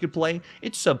games you could play.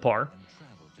 It's subpar.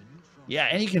 Yeah,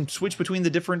 and you can switch between the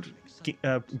different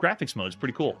graphics modes.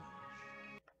 Pretty cool.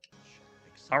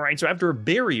 All right, so after a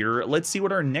barrier, let's see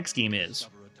what our next game is.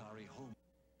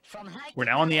 We're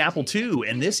now on the Apple II,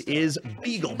 and this is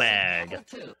Beagle Bag.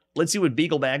 Let's see what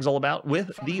Beagle Bag's all about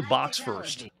with the box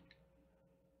first.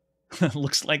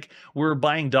 Looks like we're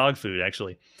buying dog food,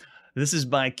 actually. This is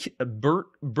by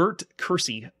Bert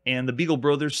Kersey and the Beagle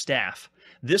Brothers staff.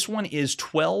 This one is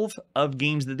 12 of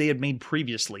games that they had made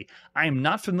previously. I am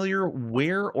not familiar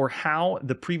where or how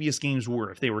the previous games were,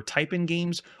 if they were type-in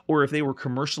games or if they were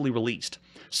commercially released.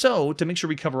 So, to make sure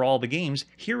we cover all the games,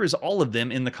 here is all of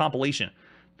them in the compilation.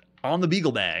 On the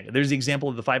Beagle Bag, there's the example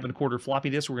of the 5 1/4 floppy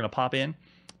disk we're going to pop in.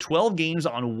 12 games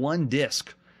on one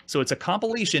disc. So it's a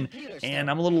compilation,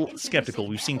 and I'm a little skeptical.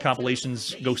 We've seen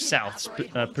compilations go south,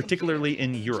 particularly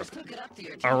in Europe.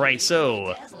 All right,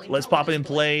 so let's pop in and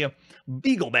play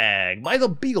Beagle Bag by the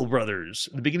Beagle Brothers,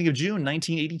 the beginning of June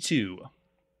 1982.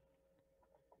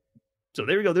 So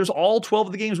there we go. There's all 12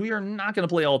 of the games. We are not going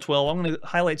to play all 12. I'm going to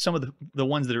highlight some of the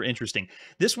ones that are interesting.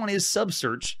 This one is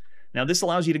Sub-Search. Now, this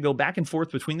allows you to go back and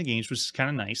forth between the games, which is kind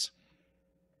of nice.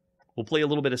 We'll play a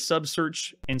little bit of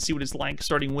Sub-Search and see what it's like,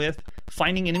 starting with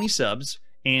finding enemy subs,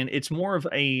 and it's more of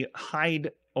a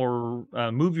hide or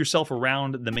move yourself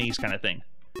around the maze kind of thing.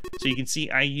 So you can see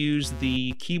I use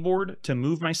the keyboard to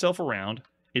move myself around.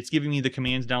 It's giving me the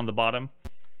commands down the bottom.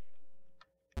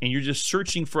 And you're just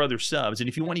searching for other subs. And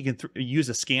if you want, you can use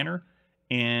a scanner,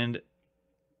 and you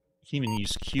can even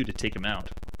use Q to take them out.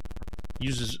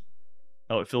 Uses...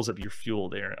 Oh, it fills up your fuel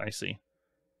there. I see.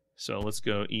 So let's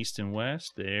go east and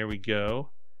west. There we go.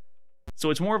 So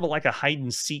it's more of like a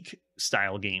hide-and-seek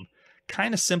style game.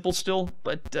 Kind of simple still,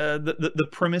 but the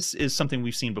premise is something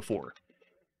we've seen before.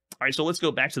 All right, so let's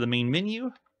go back to the main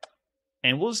menu,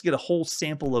 and we'll just get a whole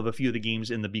sample of a few of the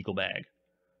games in the Beagle Bag.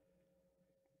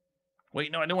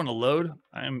 Wait, no, I don't want to load.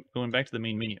 I'm going back to the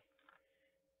main menu.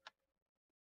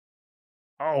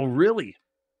 Oh, really?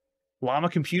 Llama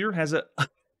Computer has a...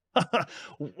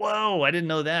 Whoa, I didn't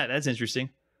know that. That's interesting.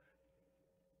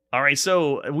 All right,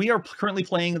 so we are currently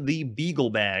playing the Beagle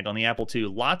Bag on the Apple II.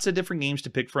 Lots of different games to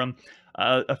pick from.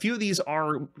 A few of these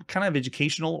are kind of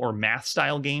educational or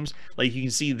math-style games. Like you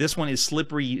can see, this one is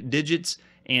Slippery Digits,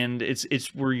 and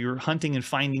it's where you're hunting and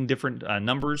finding different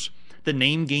numbers. The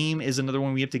Name Game is another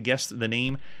one we have to guess the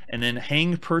name. And then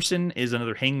Hang Person is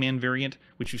another Hangman variant,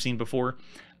 which you've seen before.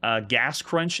 Gas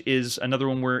Crunch is another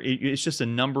one where it's just a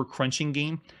number crunching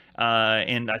game.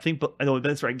 And I think, oh,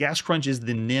 that's right, Gas Crunch is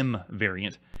the NIM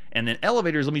variant. And then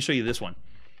Elevators, let me show you this one.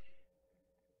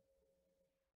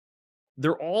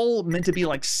 They're all meant to be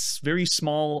like very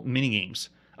small mini games.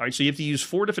 All right, so you have to use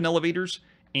 4 different elevators,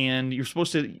 and you're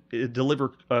supposed to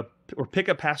deliver or pick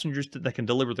up passengers that can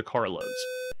deliver the carloads.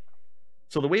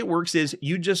 So the way it works is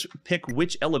you just pick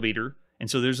which elevator, and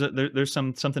so there's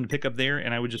something to pick up there,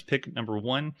 and I would just pick number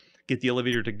 1, get the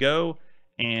elevator to go,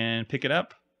 and pick it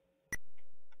up.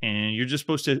 And you're just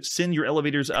supposed to send your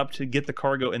elevators up to get the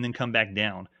cargo and then come back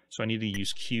down. So I need to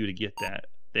use Q to get that.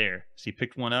 There. So you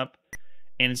picked one up.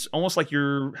 And it's almost like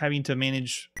you're having to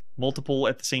manage multiple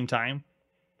at the same time.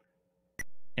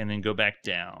 And then go back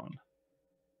down.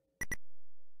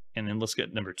 And then let's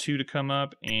get number 2 to come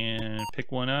up and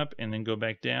pick one up and then go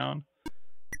back down.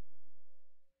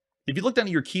 If you look down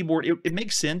at your keyboard, it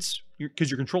makes sense because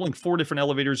you're controlling 4 different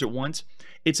elevators at once.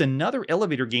 It's another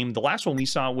elevator game. The last one we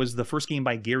saw was the first game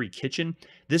by Gary Kitchen.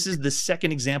 This is the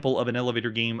second example of an elevator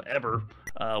game ever,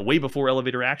 way before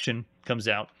Elevator Action comes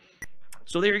out.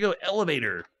 So there you go,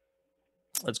 Elevator.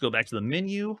 Let's go back to the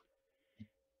menu.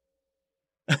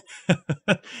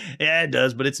 Yeah, it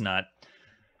does, but it's not.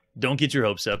 Don't get your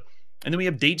hopes up. And then we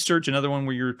have Date Search, another one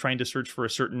where you're trying to search for a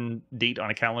certain date on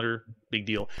a calendar. Big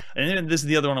deal. And then this is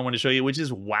the other one I want to show you, which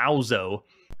is Wowzo.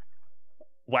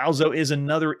 Wowzo is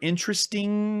another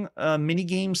interesting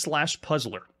minigame /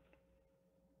 puzzler.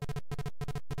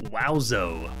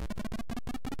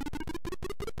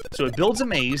 So So it builds a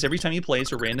maze every time you play.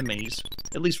 It's a random maze.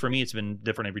 At least for me, it's been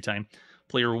different every time.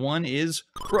 Player 1 is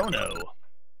Chrono.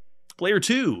 Player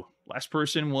 2, last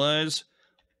person was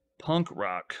Punk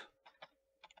Rock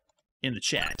in the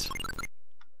chat.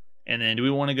 And then do we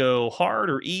want to go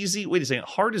hard or easy? Wait a second.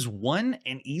 Hard is 1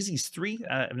 and easy is 3?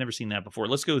 I've never seen that before.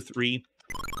 Let's go 3.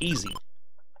 Easy.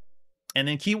 And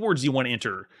then keywords you want to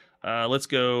enter. Let's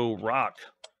go rock.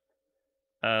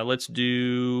 Let's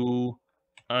do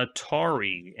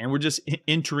Atari. And we're just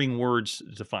entering words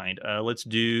to find. Let's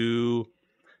do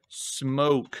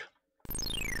smoke.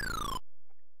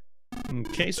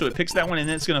 Okay, so it picks that one, and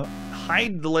then it's going to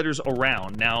hide the letters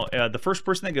around. Now, the first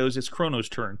person that goes is Chrono's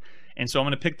turn. And so I'm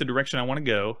going to pick the direction I want to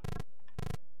go.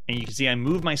 And you can see I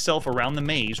move myself around the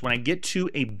maze. When I get to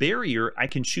a barrier, I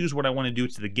can choose what I want to do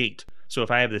to the gate. So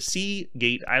if I have the C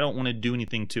gate, I don't want to do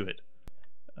anything to it.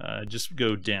 Just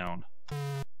go down.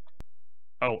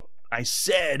 Oh, I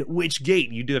said which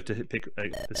gate. You do have to pick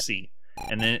the C.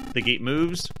 And then the gate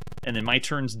moves, and then my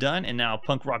turn's done, and now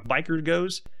Punk Rock Biker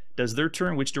goes, does their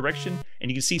turn, which direction? And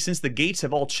you can see since the gates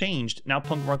have all changed, now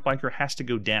Punk Rock Biker has to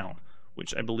go down,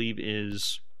 which I believe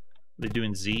is... They're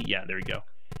doing Z? Yeah, there you go.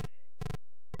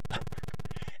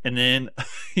 And then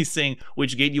he's saying,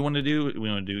 which gate you want to do? We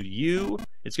want to do U.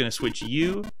 It's going to switch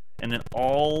U, and then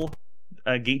all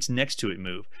gates next to it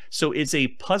move. So it's a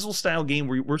puzzle-style game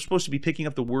where we're supposed to be picking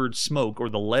up the word smoke, or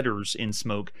the letters in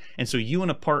smoke, and so you and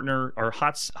a partner are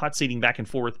hot-seating back and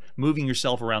forth, moving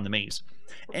yourself around the maze.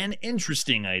 An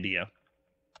interesting idea.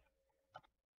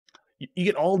 You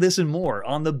get all this and more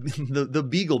on the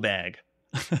Beagle Bag.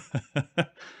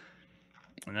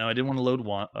 No, I didn't want to load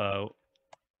one. I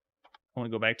want to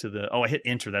go back to the... Oh, I hit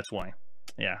enter, that's why.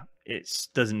 Yeah, it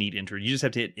doesn't need enter. You just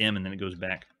have to hit M and then it goes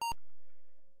back.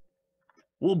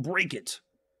 We'll break it.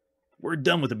 We're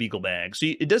done with the Beagle Bag. So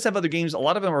it does have other games. A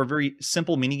lot of them are very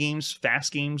simple mini games,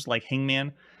 fast games like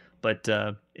Hangman. But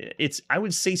it's, I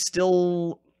would say,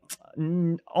 still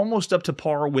almost up to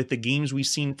par with the games we've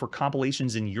seen for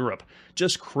compilations in Europe.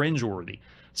 Just cringeworthy.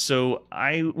 So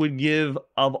I would give,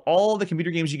 of all the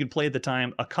computer games you could play at the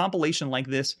time, a compilation like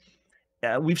this,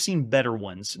 we've seen better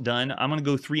ones done. I'm going to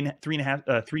go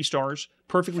 3 stars.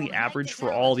 Perfectly average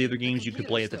for all the other games you could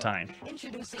play at the time.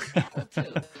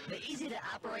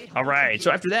 All right,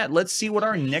 so after that, let's see what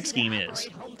our next game is.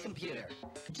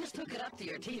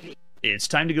 It's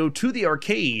time to go to the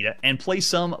arcade and play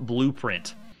some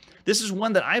Blueprint. This is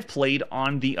one that I've played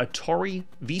on the Atari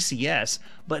VCS,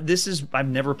 but I've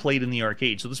never played in the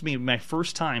arcade, so this will be my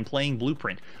first time playing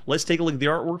Blueprint. Let's take a look at the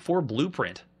artwork for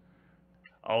Blueprint.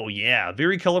 Oh yeah,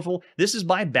 very colorful. This is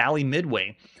by Bally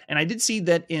Midway, and I did see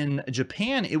that in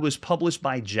Japan it was published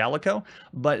by Jalico,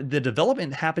 but the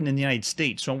development happened in the United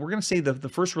States, so we're going to say the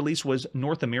first release was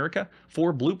North America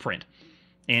for Blueprint.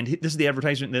 And this is the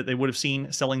advertisement that they would have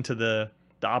seen selling to the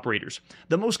operators.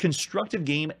 The most constructive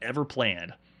game ever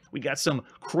planned. We got some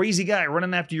crazy guy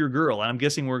running after your girl, and I'm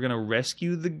guessing we're going to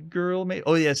rescue the girl.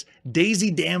 Oh, yes,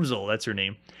 Daisy Damsel, that's her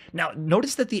name. Now,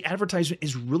 notice that the advertisement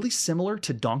is really similar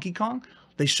to Donkey Kong.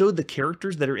 They showed the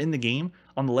characters that are in the game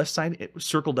on the left side, it was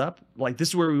circled up. Like, this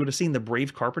is where we would have seen the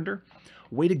Brave Carpenter.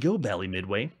 Way to go, Bally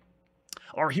Midway.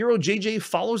 Our hero, JJ,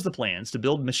 follows the plans to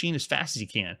build a machine as fast as he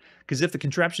can, because if the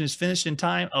contraption is finished in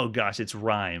time, oh gosh, it's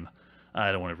rhyme.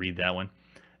 I don't want to read that one.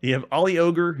 You have Ollie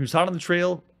Ogre, who's hot on the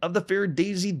trail of the fair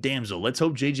Daisy Damsel. Let's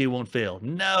hope JJ won't fail.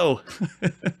 No!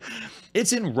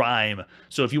 It's in rhyme.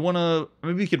 So if you want to,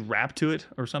 maybe we could rap to it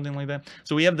or something like that.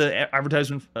 So we have the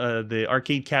advertisement, the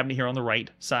arcade cabinet here on the right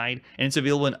side, and it's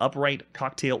available in upright,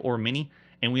 cocktail, or mini.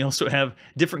 And we also have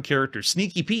different characters,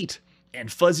 Sneaky Pete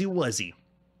and Fuzzy Wuzzy.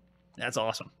 That's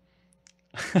awesome.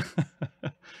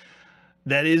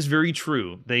 That is very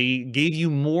true. They gave you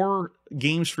more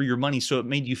games for your money, so it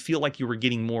made you feel like you were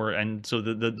getting more. And so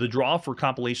the draw for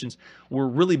compilations were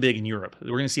really big in Europe. We're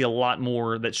going to see a lot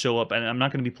more that show up, and I'm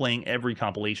not going to be playing every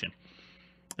compilation.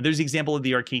 There's the example of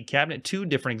the arcade cabinet. 2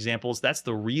 different examples. That's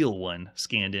the real one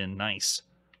scanned in. Nice.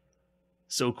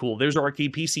 So cool. There's our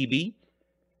arcade PCB.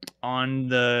 On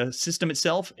the system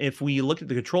itself, if we look at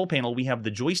the control panel, we have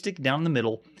the joystick down in the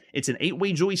middle. It's an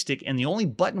 8-way joystick, and the only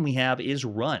button we have is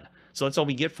run. So that's all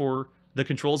we get for the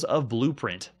controls of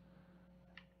Blueprint.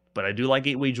 But I do like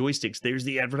 8-way joysticks. There's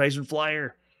the advertisement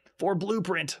flyer for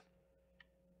Blueprint.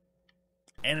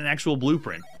 And an actual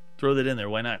blueprint. Throw that in there,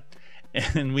 why not?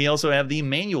 And we also have the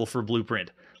manual for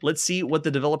Blueprint. Let's see what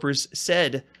the developers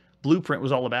said Blueprint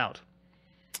was all about.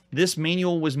 This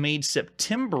manual was made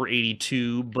September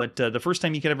 '82, but the first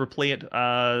time you could ever play it,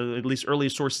 at least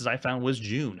earliest sources I found, was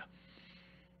June.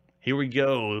 Here we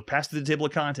go. Pass to the table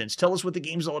of contents. Tell us what the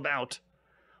game's all about.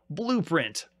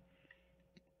 Blueprint.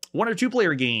 1 or 2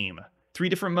 player game. 3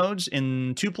 different modes.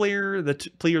 In 2-player, the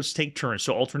players take turns,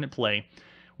 so alternate play.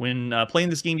 When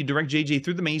playing this game, you direct JJ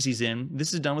through the maze he's in.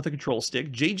 This is done with a control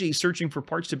stick. JJ is searching for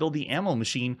parts to build the ammo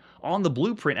machine on the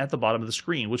blueprint at the bottom of the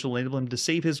screen, which will enable him to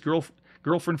save his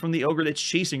girlfriend from the ogre that's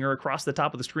chasing her across the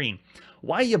top of the screen.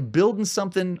 Why are you building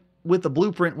something with the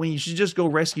blueprint when you should just go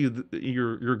rescue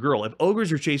your girl? If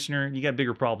ogres are chasing her, you got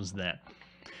bigger problems than that.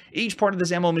 Each part of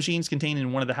this ammo machine is contained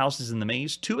in one of the houses in the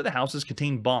maze. 2 of the houses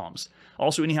contain bombs.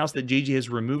 Also, any house that JJ has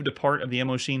removed a part of the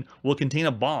ammo machine will contain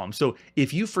a bomb. So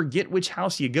if you forget which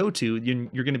house you go to,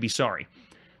 you're going to be sorry.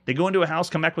 They go into a house,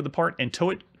 come back with the part, and tow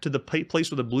it to the place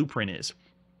where the blueprint is.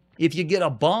 If you get a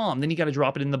bomb, then you got to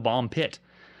drop it in the bomb pit.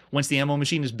 Once the ammo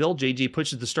machine is built, JJ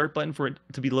pushes the start button for it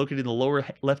to be located in the lower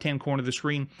left-hand corner of the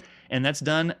screen. And that's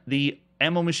done. The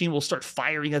ammo machine will start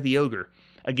firing at the ogre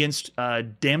against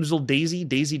Damsel Daisy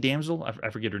Damsel, I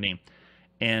forget her name.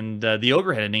 And the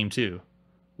ogre had a name too.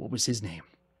 What was his name?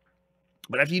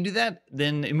 But after you do that,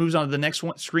 then it moves on to the next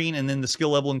screen, and then the skill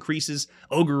level increases.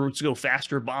 Ogres go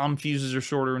faster, bomb fuses are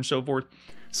shorter, and so forth.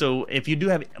 So if you do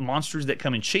have monsters that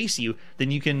come and chase you,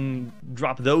 then you can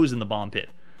drop those in the bomb pit.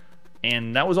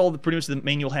 And that was all pretty much the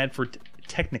manual had for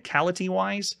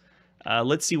technicality-wise.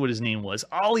 Let's see what his name was.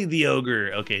 Ollie the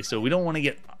Ogre. Okay, so we don't want to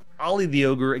get Ollie the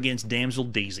Ogre against Damsel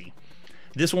Daisy.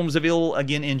 This one was available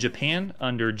again in Japan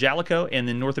under Jalico, and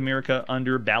then North America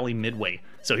under Bally Midway.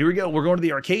 So here we go. We're going to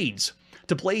the arcades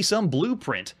to play some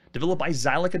Blueprint, developed by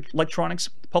Xylic Electronics,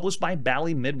 published by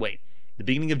Bally Midway. The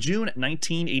beginning of June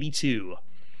 1982.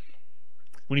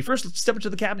 When you first step into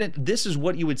the cabinet, this is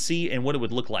what you would see and what it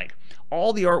would look like.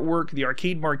 All the artwork, the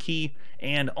arcade marquee,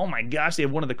 and oh my gosh, they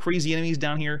have one of the crazy enemies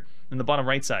down here in the bottom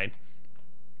right side.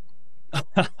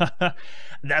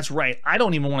 That's right. I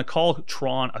don't even want to call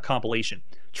Tron a compilation.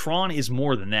 Tron is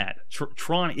more than that.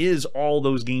 Tron is all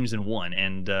those games in one,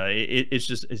 and it's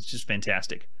just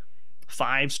fantastic.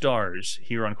 5 stars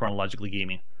here on Chronologically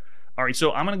Gaming. All right,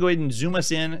 so I'm going to go ahead and zoom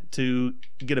us in to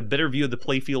get a better view of the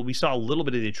playfield. We saw a little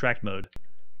bit of the attract mode.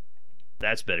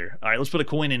 That's better. All right, let's put a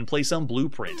coin in and play some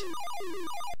Blueprint.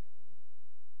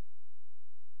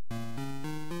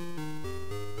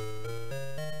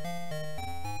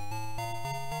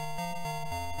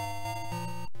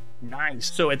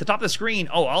 Nice. So at the top of the screen,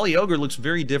 oh, Ollie Ogre looks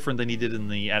very different than he did in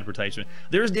the advertisement.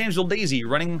 There's Damsel Daisy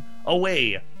running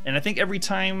away. And I think every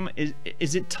time,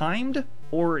 is it timed?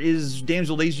 Or is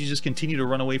Damsel Daisy just continue to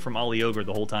run away from Ollie Ogre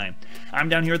the whole time? I'm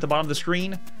down here at the bottom of the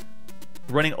screen,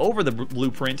 running over the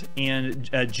blueprint, and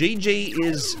JJ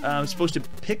is supposed to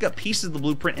pick up pieces of the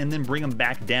blueprint and then bring them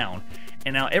back down.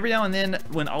 And now every now and then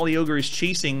when Ollie Ogre is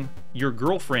chasing your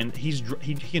girlfriend,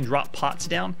 he can drop pots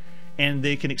down and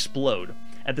they can explode.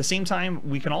 At the same time,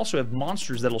 we can also have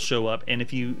monsters that'll show up, and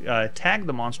if you tag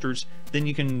the monsters, then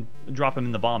you can drop them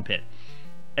in the bomb pit.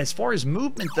 As far as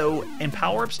movement, though, and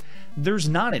power-ups, there's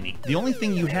not any. The only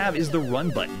thing you have is the run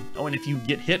button. Oh, and if you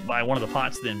get hit by one of the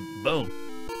pots, then boom.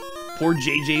 Poor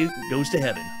JJ goes to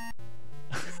heaven.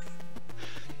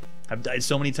 I've died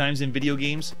so many times in video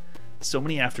games, so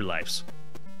many afterlives.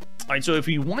 All right, so if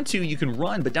you want to, you can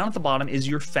run, but down at the bottom is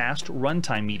your fast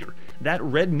runtime meter. That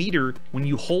red meter, when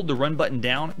you hold the run button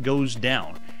down, goes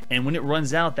down. And when it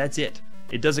runs out, that's it.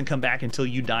 It doesn't come back until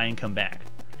you die and come back.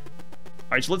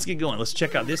 All right, so let's get going. Let's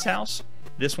check out this house.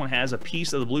 This one has a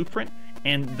piece of the blueprint.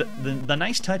 And the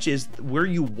nice touch is where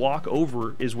you walk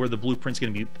over is where the blueprint's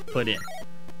going to be put in.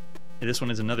 And this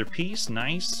one is another piece.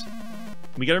 Nice.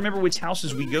 We got to remember which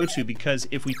houses we go to, because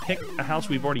if we pick a house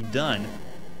we've already done,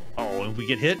 oh, if we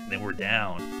get hit, then we're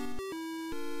down.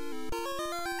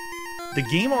 The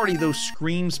game already, though,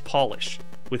 screams polish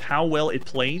with how well it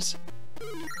plays.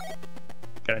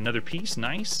 Got another piece.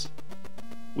 Nice.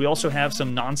 We also have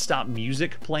some non-stop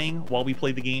music playing while we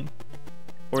play the game.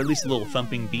 Or at least a little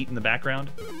thumping beat in the background.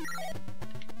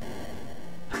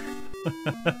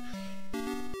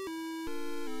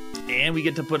 And we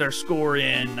get to put our score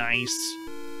in. Nice.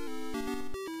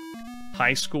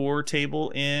 High score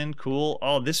table in. Cool.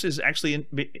 Oh, this is actually,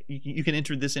 you can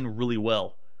enter this in really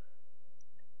well.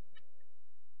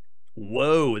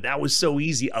 Whoa, that was so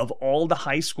easy. Of all the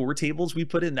high score tables we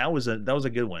put in, that was a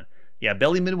good one. Yeah,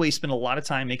 Bally Midway spent a lot of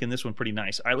time making this one pretty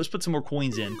nice. All right, let's put some more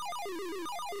coins in.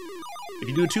 If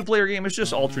you do a 2-player game, it's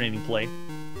just alternating play.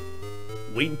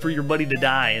 Waiting for your buddy to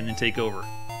die and then take over.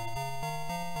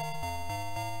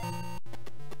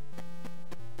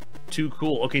 Too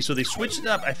cool. Okay, so they switched it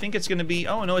up. I think it's going to be...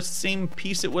 Oh, no, it's the same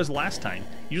piece it was last time.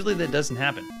 Usually that doesn't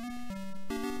happen.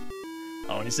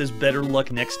 Oh, and it says better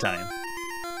luck next time.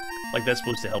 Like that's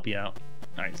supposed to help you out.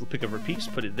 All right, so pick up our piece,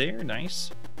 put it there.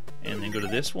 Nice. And then go to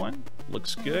this one.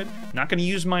 Looks good. Not going to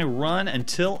use my run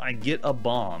until I get a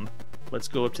bomb. Let's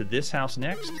go up to this house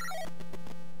next.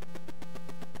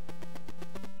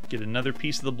 Get another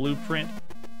piece of the blueprint.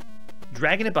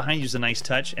 Dragging it behind you is a nice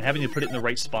touch, and having to put it in the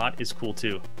right spot is cool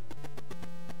too.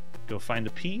 Go find the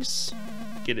piece.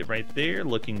 Get it right there,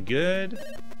 looking good.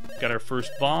 Got our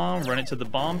first bomb, run it to the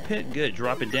bomb pit. Good,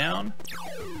 drop it down.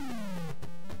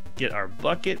 Get our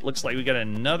bucket. Looks like we got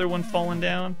another one falling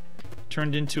down.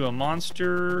 Turned into a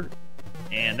monster.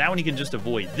 And that one you can just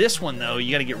avoid. This one, though,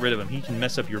 you got to get rid of him. He can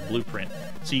mess up your blueprint.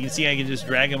 So you can see I can just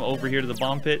drag him over here to the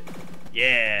bomb pit.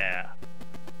 Yeah.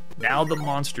 Now the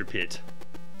monster pit.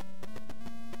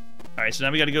 Alright, so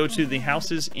now we got to go to the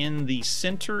houses in the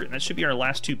center. And that should be our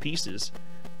last two pieces.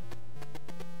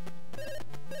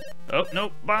 Oh,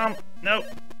 no. Bomb. No.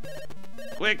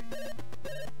 Quick.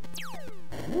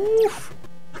 Woof.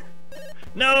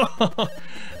 No.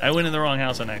 I went in the wrong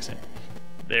house on accident.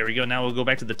 There we go. Now we'll go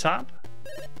back to the top.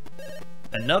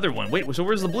 Another one. Wait, so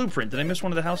where's the blueprint? Did I miss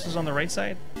one of the houses on the right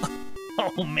side?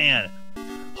 Oh, man.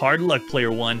 Hard luck,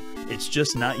 player one. It's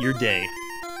just not your day.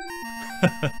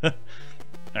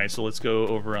 Alright, so let's go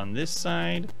over on this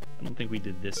side. I don't think we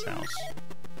did this house.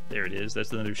 There it is.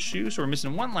 That's another shoe. So we're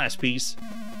missing one last piece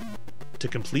to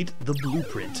complete the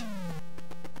blueprint.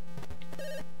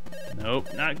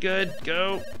 Nope, not good.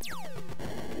 Go.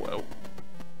 Whoa.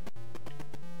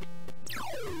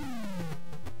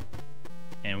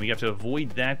 And we have to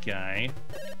avoid that guy.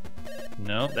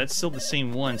 No, that's still the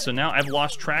same one. So now I've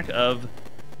lost track of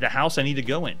the house I need to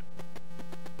go in.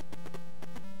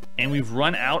 And we've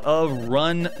run out of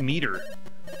run meter.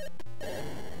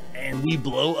 And we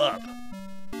blow up.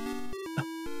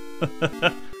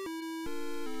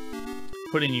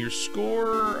 Put in your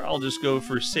score. I'll just go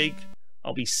for sake.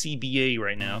 I'll be CBA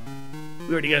right now.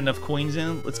 We already got enough coins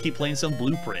in. Let's keep playing some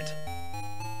Blueprint.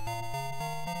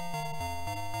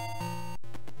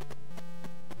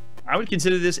 I would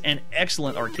consider this an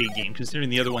excellent arcade game, considering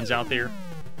the other ones out there.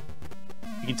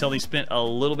 You can tell they spent a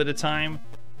little bit of time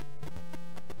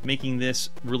making this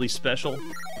really special.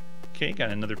 Okay, got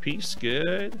another piece.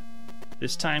 Good.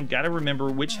 This time, gotta remember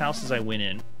which houses I went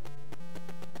in.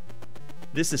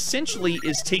 This essentially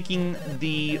is taking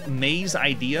the maze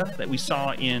idea that we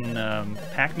saw in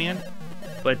Pac-Man,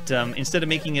 but instead of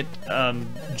making it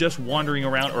just wandering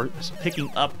around or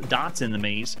picking up dots in the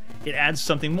maze, it adds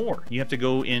something more. You have to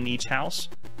go in each house.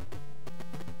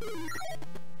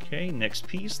 Okay, next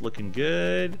piece, looking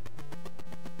good.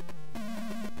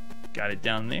 Got it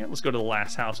down there. Let's go to the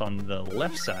last house on the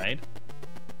left side.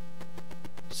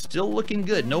 Still looking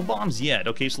good. No bombs yet.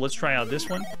 Okay, so let's try out this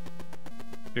one.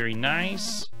 Very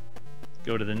nice.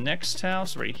 Go to the next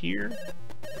house right here.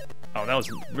 Oh, that was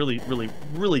really, really,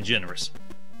 really generous.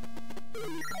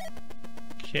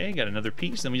 Okay, got another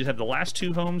piece. Then we just have the last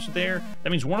two homes there. That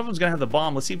means one of them's gonna have the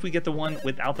bomb. Let's see if we get the one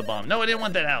without the bomb. No, I didn't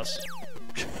want that house.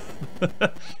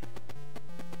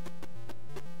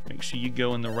 Make sure you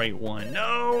go in the right one.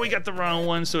 No, we got the wrong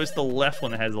one, so it's the left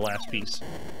one that has the last piece.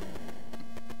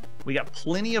 We got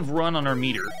plenty of run on our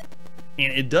meter.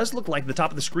 And it does look like the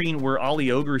top of the screen where Ollie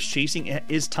Ogre is chasing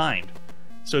is timed.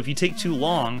 So if you take too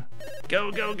long,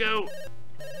 go, go, go.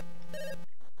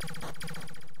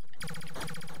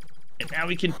 And now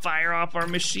we can fire off our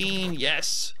machine.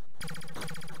 Yes.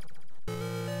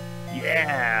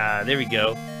 Yeah, there we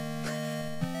go.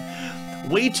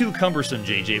 Way too cumbersome,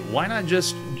 JJ. Why not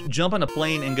just jump on a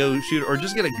plane and go shoot, or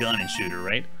just get a gun and shoot her,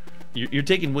 right? You're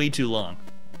taking way too long.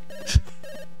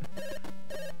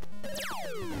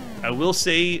 I will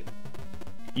say,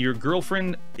 your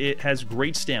girlfriend, it has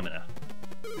great stamina.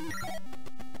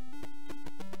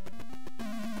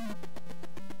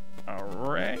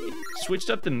 Alright. Switched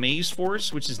up the maze for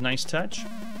us, which is a nice touch.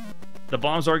 The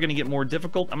bombs are going to get more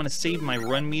difficult. I'm going to save my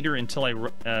run meter until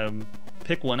I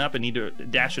pick one up and need to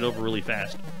dash it over really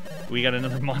fast. We got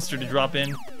another monster to drop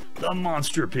in. The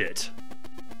Monster Pit.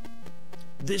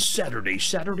 This Saturday,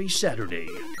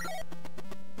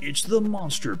 it's the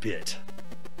Monster Pit.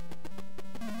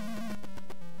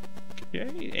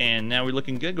 Okay, and now we're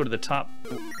looking good. Go to the top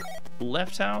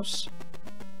left house.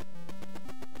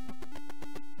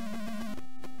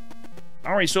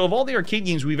 Alright, so of all the arcade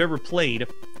games we've ever played,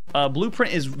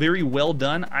 Blueprint is very well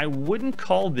done. I wouldn't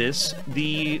call this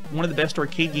one of the best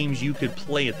arcade games you could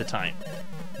play at the time.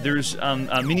 There's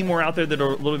many more out there that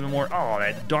are a little bit more, oh,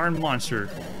 that darn monster.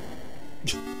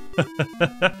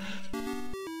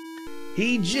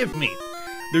 He jiffed me.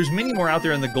 There's many more out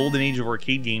there in the golden age of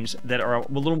arcade games that are a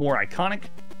little more iconic,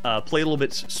 play a little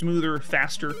bit smoother,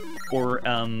 faster, or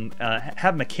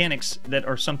have mechanics that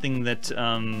are something that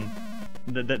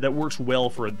that works well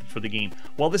for the game.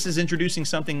 While this is introducing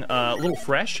something a little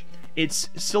fresh, it's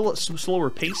still slower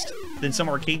paced than some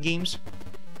arcade games,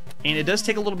 and it does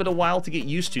take a little bit of while to get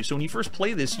used to. So when you first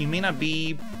play this, you may not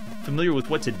be familiar with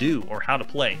what to do or how to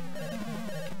play.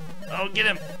 Oh, get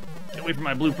him! Get away from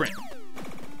my blueprint.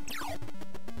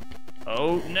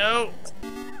 Oh, no!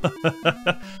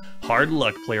 Hard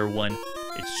luck, player one.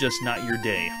 It's just not your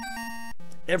day.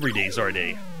 Every day's our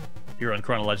day here on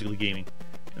Chronologically Gaming.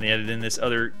 And they added in this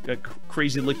other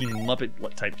crazy-looking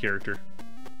Muppet-type character.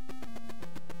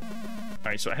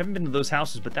 Alright, so I haven't been to those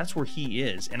houses, but that's where he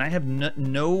is. And I have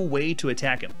no way to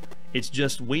attack him. It's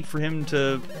just wait for him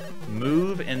to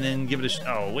move and then give it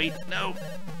a... Oh, wait, no!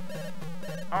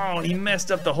 Oh, he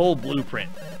messed up the whole blueprint.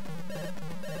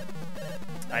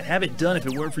 I'd have it done if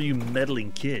it weren't for you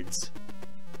meddling kids.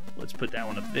 Let's put that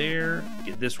one up there.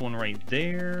 Get this one right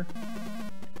there.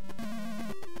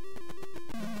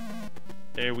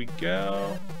 There we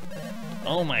go.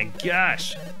 Oh my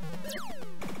gosh.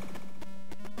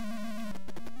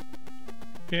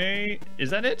 Okay, is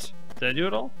that it? Did I do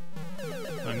it all?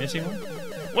 Am I missing one?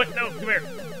 What? No, come here.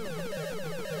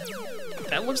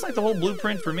 That looks like the whole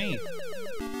blueprint for me.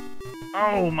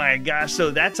 Oh my gosh,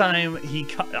 so that time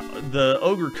the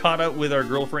ogre caught up with our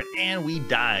girlfriend and we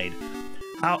died.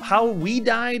 How we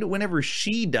died whenever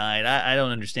she died, I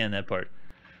don't understand that part.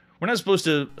 We're not supposed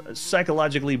to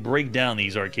psychologically break down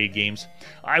these arcade games.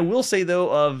 I will say, though,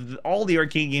 of all the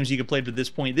arcade games you can play up to this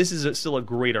point, this is still a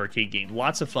great arcade game.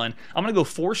 Lots of fun. I'm going to go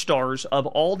 4 stars of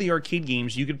all the arcade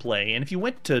games you could play. And if you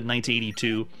went to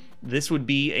 1982, this would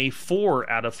be a 4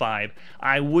 out of 5.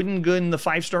 I wouldn't go in the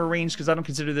 5-star range because I don't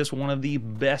consider this one of the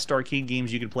best arcade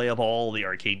games you could play of all the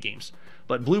arcade games.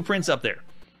 But Blueprint's up there.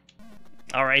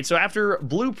 Alright, so after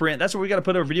Blueprint, that's where we got to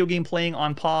put our video game playing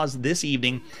on pause this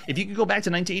evening. If you could go back to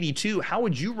 1982, how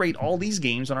would you rate all these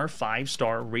games on our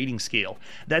 5-star rating scale?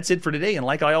 That's it for today, and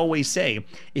like I always say,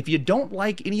 if you don't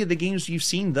like any of the games you've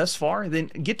seen thus far, then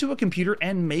get to a computer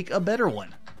and make a better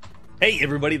one. Hey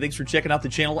everybody, thanks for checking out the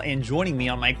channel and joining me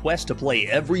on my quest to play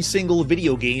every single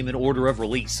video game in order of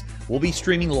release. We'll be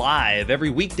streaming live every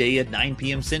weekday at 9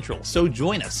 p.m. Central, so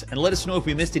join us and let us know if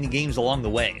we missed any games along the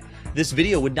way. This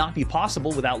video would not be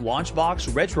possible without Launchbox,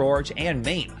 RetroArch, and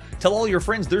MAME. Tell all your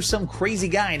friends there's some crazy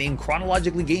guy named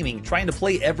Chronologically Gaming trying to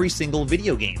play every single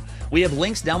video game. We have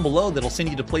links down below that'll send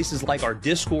you to places like our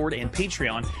Discord and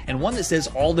Patreon, and one that says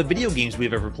all the video games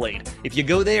we've ever played. If you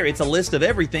go there, it's a list of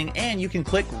everything, and you can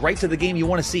click right to the game you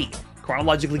want to see.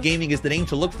 Chronologically Gaming is the name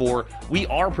to look for. We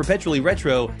are perpetually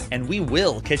retro, and we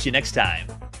will catch you next time.